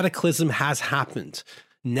the cataclysm has happened.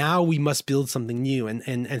 Now we must build something new.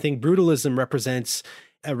 And I think brutalism represents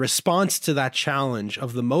a response to that challenge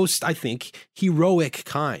of the most, I think, heroic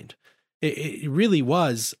kind. It really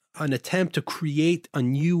was an attempt to create a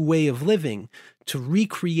new way of living, to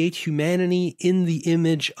recreate humanity in the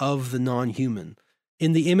image of the non-human,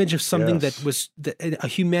 in the image of something that was a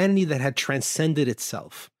humanity that had transcended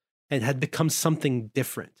itself and had become something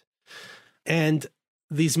different. And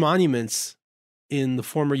these monuments in the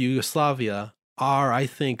former Yugoslavia are, I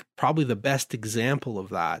think, probably the best example of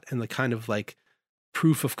that and the kind of like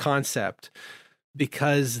proof of concept,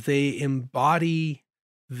 because they embody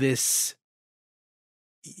this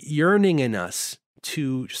yearning in us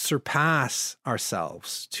to surpass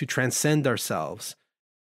ourselves, to transcend ourselves.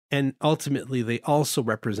 And ultimately, they also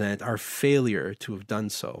represent our failure to have done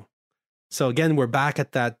so. So again, we're back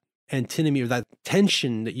at that antinomy or that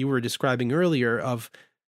tension that you were describing earlier of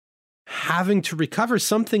having to recover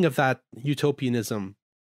something of that utopianism,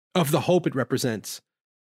 of the hope it represents,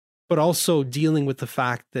 but also dealing with the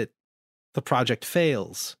fact that the project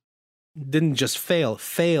fails. Didn't just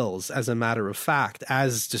fails as a matter of fact,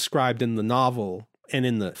 as described in the novel and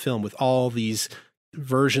in the film, with all these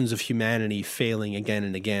versions of humanity failing again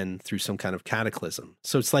and again through some kind of cataclysm.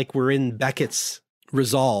 So it's like we're in Beckett's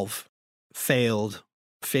resolve: failed,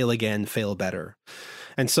 fail again, fail better.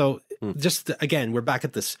 And so just again, we're back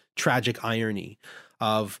at this tragic irony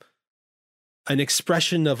of an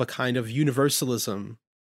expression of a kind of universalism,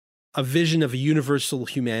 a vision of a universal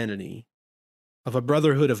humanity, of a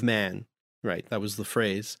brotherhood of man, right? That was the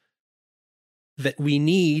phrase that we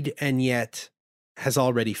need and yet has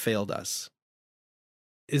already failed us.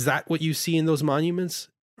 Is that what you see in those monuments,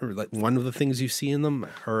 or like one of the things you see in them?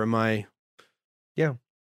 Or am I?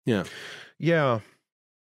 Yeah.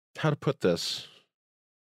 How to put this?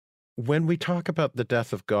 When we talk about the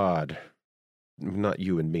death of God, not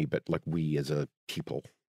you and me, but like we as a people,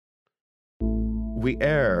 we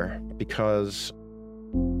err because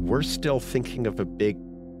we're still thinking of a big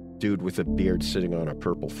dude with a beard sitting on a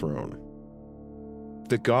purple throne.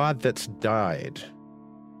 The God that's died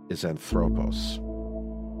is Anthropos.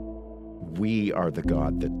 We are the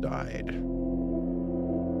God that died.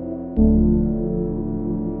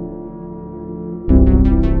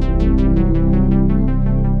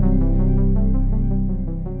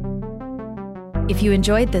 If you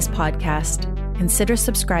enjoyed this podcast, consider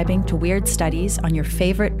subscribing to Weird Studies on your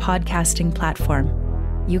favorite podcasting platform.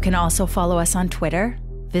 You can also follow us on Twitter,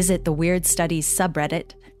 visit the Weird Studies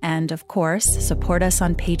subreddit, And, of course, support us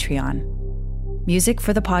on Patreon. Music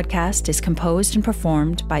for the podcast is composed and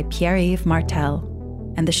performed by Pierre-Yves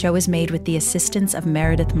Martel, and the show is made with the assistance of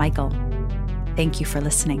Meredith Michael. Thank you for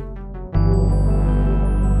listening.